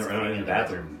the mask in thing the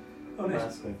bathroom. Oh, nice.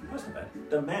 Mask thing. What's the mask?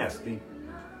 The mask.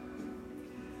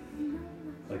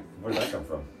 Like, where did that come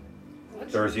from?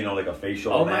 There's, like a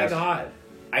facial Oh mask. my god.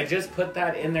 I just put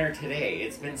that in there today.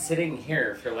 It's been sitting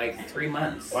here for like 3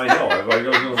 months. I know. I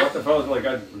go, what the hell? Like,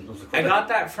 I got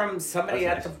that from somebody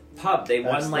That's at the pub. They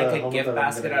That's won like the a helmet gift that I'm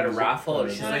basket gonna at a use raffle. for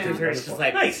She's the- like, she's just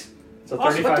like, nice. It's a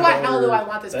what the hell do I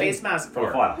want this thing. face mask For a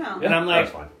for? file. Oh. And I'm like,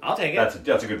 That's fine. I'll take it.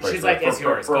 That's a good place. She's for like, it. it's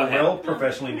yours. For Go a ahead. well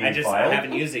professionally made I file.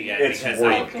 haven't used it yet It's because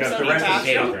worth I, it. Because the So rest you is got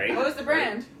paid, it. right? What was the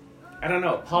brand? I don't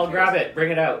know. Paul, grab it.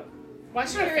 Bring it out. Why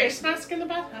is there a face mask in the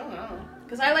bath? I don't know.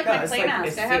 Because I like No, my it's clay like- mask.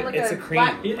 it's I have a- like it's a a cream.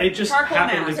 black It just charcoal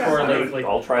happened mask. to correlate. Like,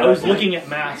 I'll try I was that. looking at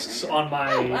masks on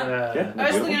my Yeah.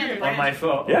 I was looking at the on my brand.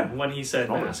 phone Yeah. when he said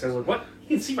Oh. mask. I was like, "What?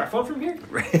 You can see my phone from here?"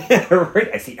 Right.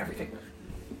 I see everything.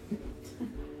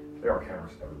 There are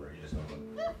cameras everywhere. You just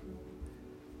don't look.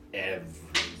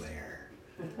 Everywhere.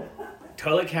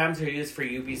 Toilet cams are used for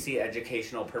UBC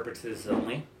educational purposes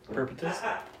only. Purposes.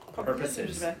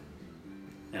 Purposes.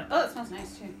 Yeah. Oh, that smells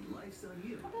nice too.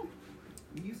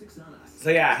 So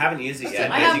yeah, I haven't used it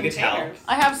yet, I as have you can tell. containers.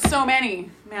 I have so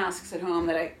many masks at home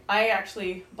that I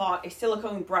actually bought a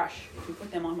silicone brush to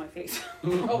put them on my face.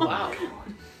 Oh wow.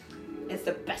 It's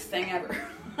the best thing ever.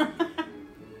 I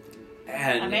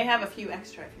And may have a few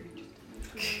extra if you're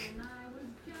interested.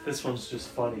 This one's just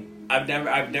funny. I've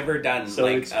never done So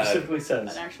like it specifically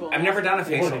says, An actual. I've never done a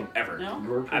facial Warning. ever. No?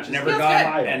 "Your I've purchase never is Feels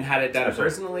gone good. and had it done That's it.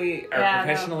 personally or Yeah, no.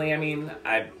 professionally. I mean,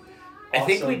 I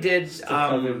think we Awesome. did. Still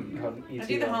covered on I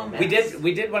do the home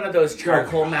We did one of those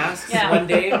charcoal masks Yeah. one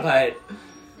day, but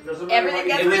Everything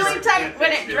gets It was- really tight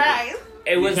when it dries.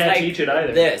 it was can't like teach it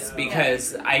either. this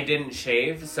because I didn't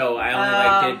shave, so I only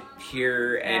like did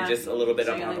here and Yeah. just a little bit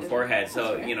So up you on only the did- forehead.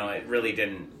 So that's fair. it really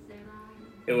didn't.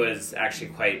 It was actually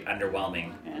quite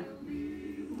underwhelming. Yeah.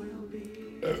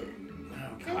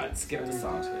 Oh God, skip the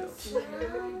song too.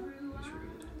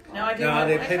 No, I do. No,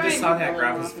 they I played try this and song do at it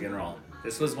Grandpa's often. funeral.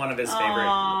 This was one of his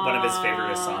Aww.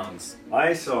 favorite songs.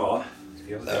 I saw.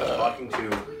 I was talking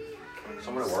to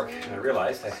someone at work, and I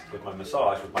realized that with my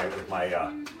massage, with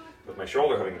my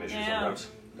shoulder having an issue Yeah. sometimes,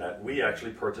 that we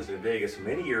actually purchased in Vegas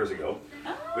many years ago.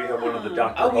 We have one of the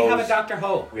Dr. Oh, we have a Ho's. Dr.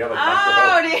 Ho. We have a Dr.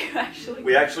 Oh, Ho. do you actually?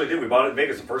 We actually did. We bought it in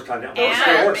Vegas the first time down. Yeah. It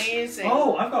still works. Amazing.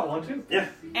 Oh, I've got one too. Yeah.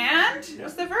 And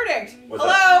what's the verdict? What's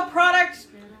Hello, product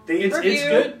It's review.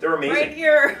 good. They're amazing. Right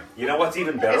here. You know what's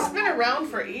even better? It's been around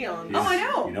for eons. Oh, I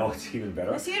know. You know what's even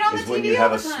better? I see it on is the when TV you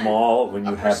have all a the time. small, when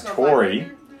you A have personal Tori,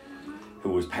 vibrator. who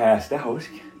was passed out,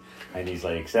 and he's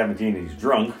like 17 and he's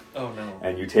drunk, Oh no.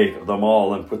 and you take them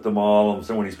all and put them all on,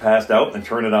 so when he's passed out, and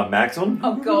turn it on maximum.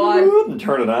 Oh, God. And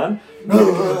turn it on.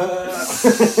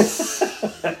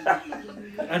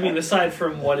 I mean, aside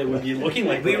from what it would be looking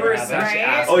like, We when were it such happened. Right?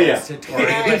 assholes Oh, yeah. to Tori.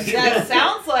 That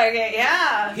sounds like it,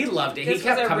 yeah. He loved it. He This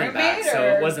kept was a coming back, roommate, so or-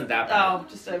 it wasn't that bad. Oh,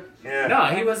 just a. Yeah. No,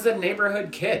 he was a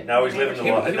neighborhood kid. Now he's living the He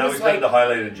now was he's living like- the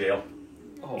highlighted jail.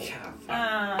 Oh. Yeah.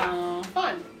 Oh.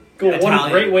 Fun. Cool. What a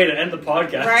Italian. great way to end the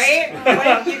podcast. Right?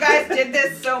 When you guys did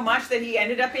this so much that he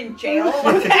ended up in jail. No.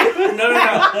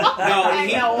 I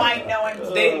He, know, I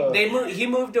know. he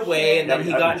moved away, and then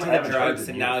he got into I the haven't tried drugs, it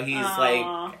and yet. now he's like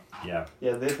Aw. Yeah.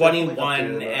 Yeah, they've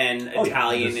 21 and Oh, yeah.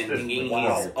 Italian, This- and this- thinking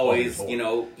wow. he's always,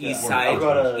 Yeah. East I've Side,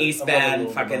 got a- East I've got a Band,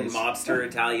 little fucking device.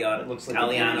 mobster, It looks like a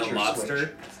Italiano miniature mobster.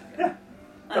 switch.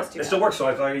 That's too It still bad. works, so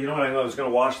I thought, you know what, I was going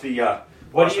to wash the What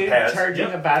wash are you the pads. charging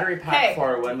Yep. a battery pack Hey.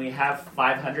 for when we have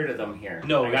 500 of them here?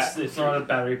 No, I got- it's not a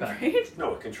battery pack. Right?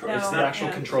 No, a control. No. It's It's the not actual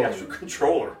Yeah. the controller. actual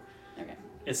controller.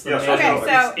 It's the Yeah, main- so- Okay,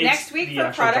 so it's next week the for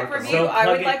actual product Dr. review, Ho. I plug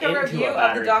would it like a into review of the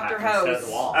battery Dr. pack instead of Ho's.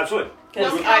 the wall. Absolutely.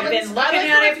 Because Well, I've been Kevin's- looking I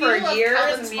like at a it for review of years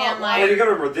Kevin's and being Hot Well, you like, got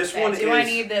to remember, this one do I is,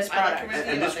 need this I like product? to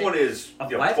and this one is A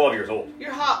 12 years old.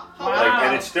 You're hot. Wow. Like,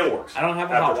 and it still works. I don't have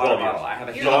a after hot water 12 years. bottle. I have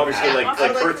a You So don't obviously, have- like I would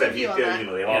like Kurt to said, review on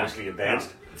they've that. obviously advanced.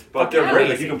 But fucking they're great. Like,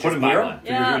 amazing. you can put Just them buy here. one. You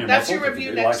can do it in your That's your muscles.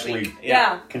 review It'll next actually week.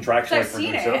 Yeah. contract So I've for seen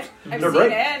it. themselves. I've They're seen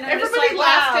great. it. And I'm just Everybody like,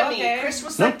 laughed wow, at me. okay. Chris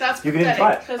was No, like, "That's you can even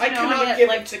pathetic." Because I you know, cannot give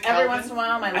like it to every Calvin. once in a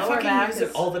while, my I lower fucking back use it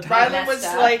is all the time. Riley messed was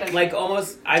up like- and- Like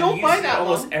almost, I've Don't used buy it that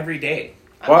almost one. every day.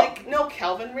 I'm Well- like, no,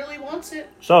 Calvin really wants it.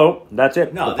 So that's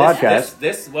it. No, the podcast.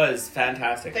 this was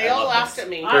fantastic. They I all love laughed this. at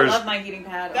me. I There's- love my heating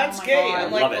pad. That's oh my gay. God.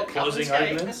 I'm like, Love it. well, Closing Calvin's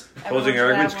gay. arguments. Closing Everyone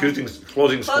arguments, should have one.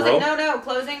 closing squirrel.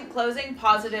 Closing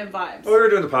positive vibes. Oh, we're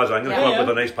doing the positive. I'm going to Yeah. come up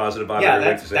with a nice positive vibe. Yeah, every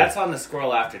week to say. that's on the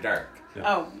Squirrel After Dark.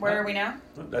 Oh, where are we now?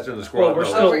 That's in the squirrel. Well, we're No,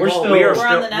 still, we're we're still, we are We're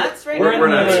on the nuts right we're now. we're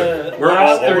not- in the we're last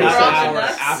all 30 over the seconds. hour.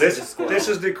 nuts. After the This Squirrel. this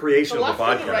is the creation The of the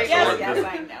left and the podcast. right. Yes, So yes, this-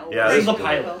 I know. Yeah, This is the this-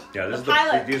 pilot. Yeah, this The is the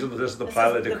pilot. this is the This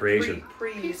pilot is of the creation.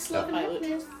 Peace, love,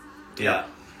 pilot. Yeah.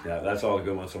 Yeah, that's all a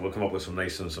good one. So we'll come up with some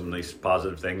nice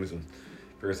positive things and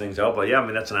figure things out. But yeah, I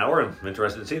mean that's an hour. I'm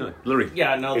interested in seeing it. Literally,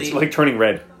 Yeah, no, it's the, like turning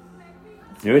red.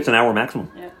 You know, it's an hour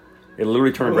maximum. Yeah. It'll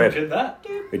literally turn Look red. at that.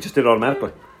 It just did it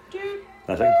automatically.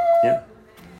 That's it. Yeah.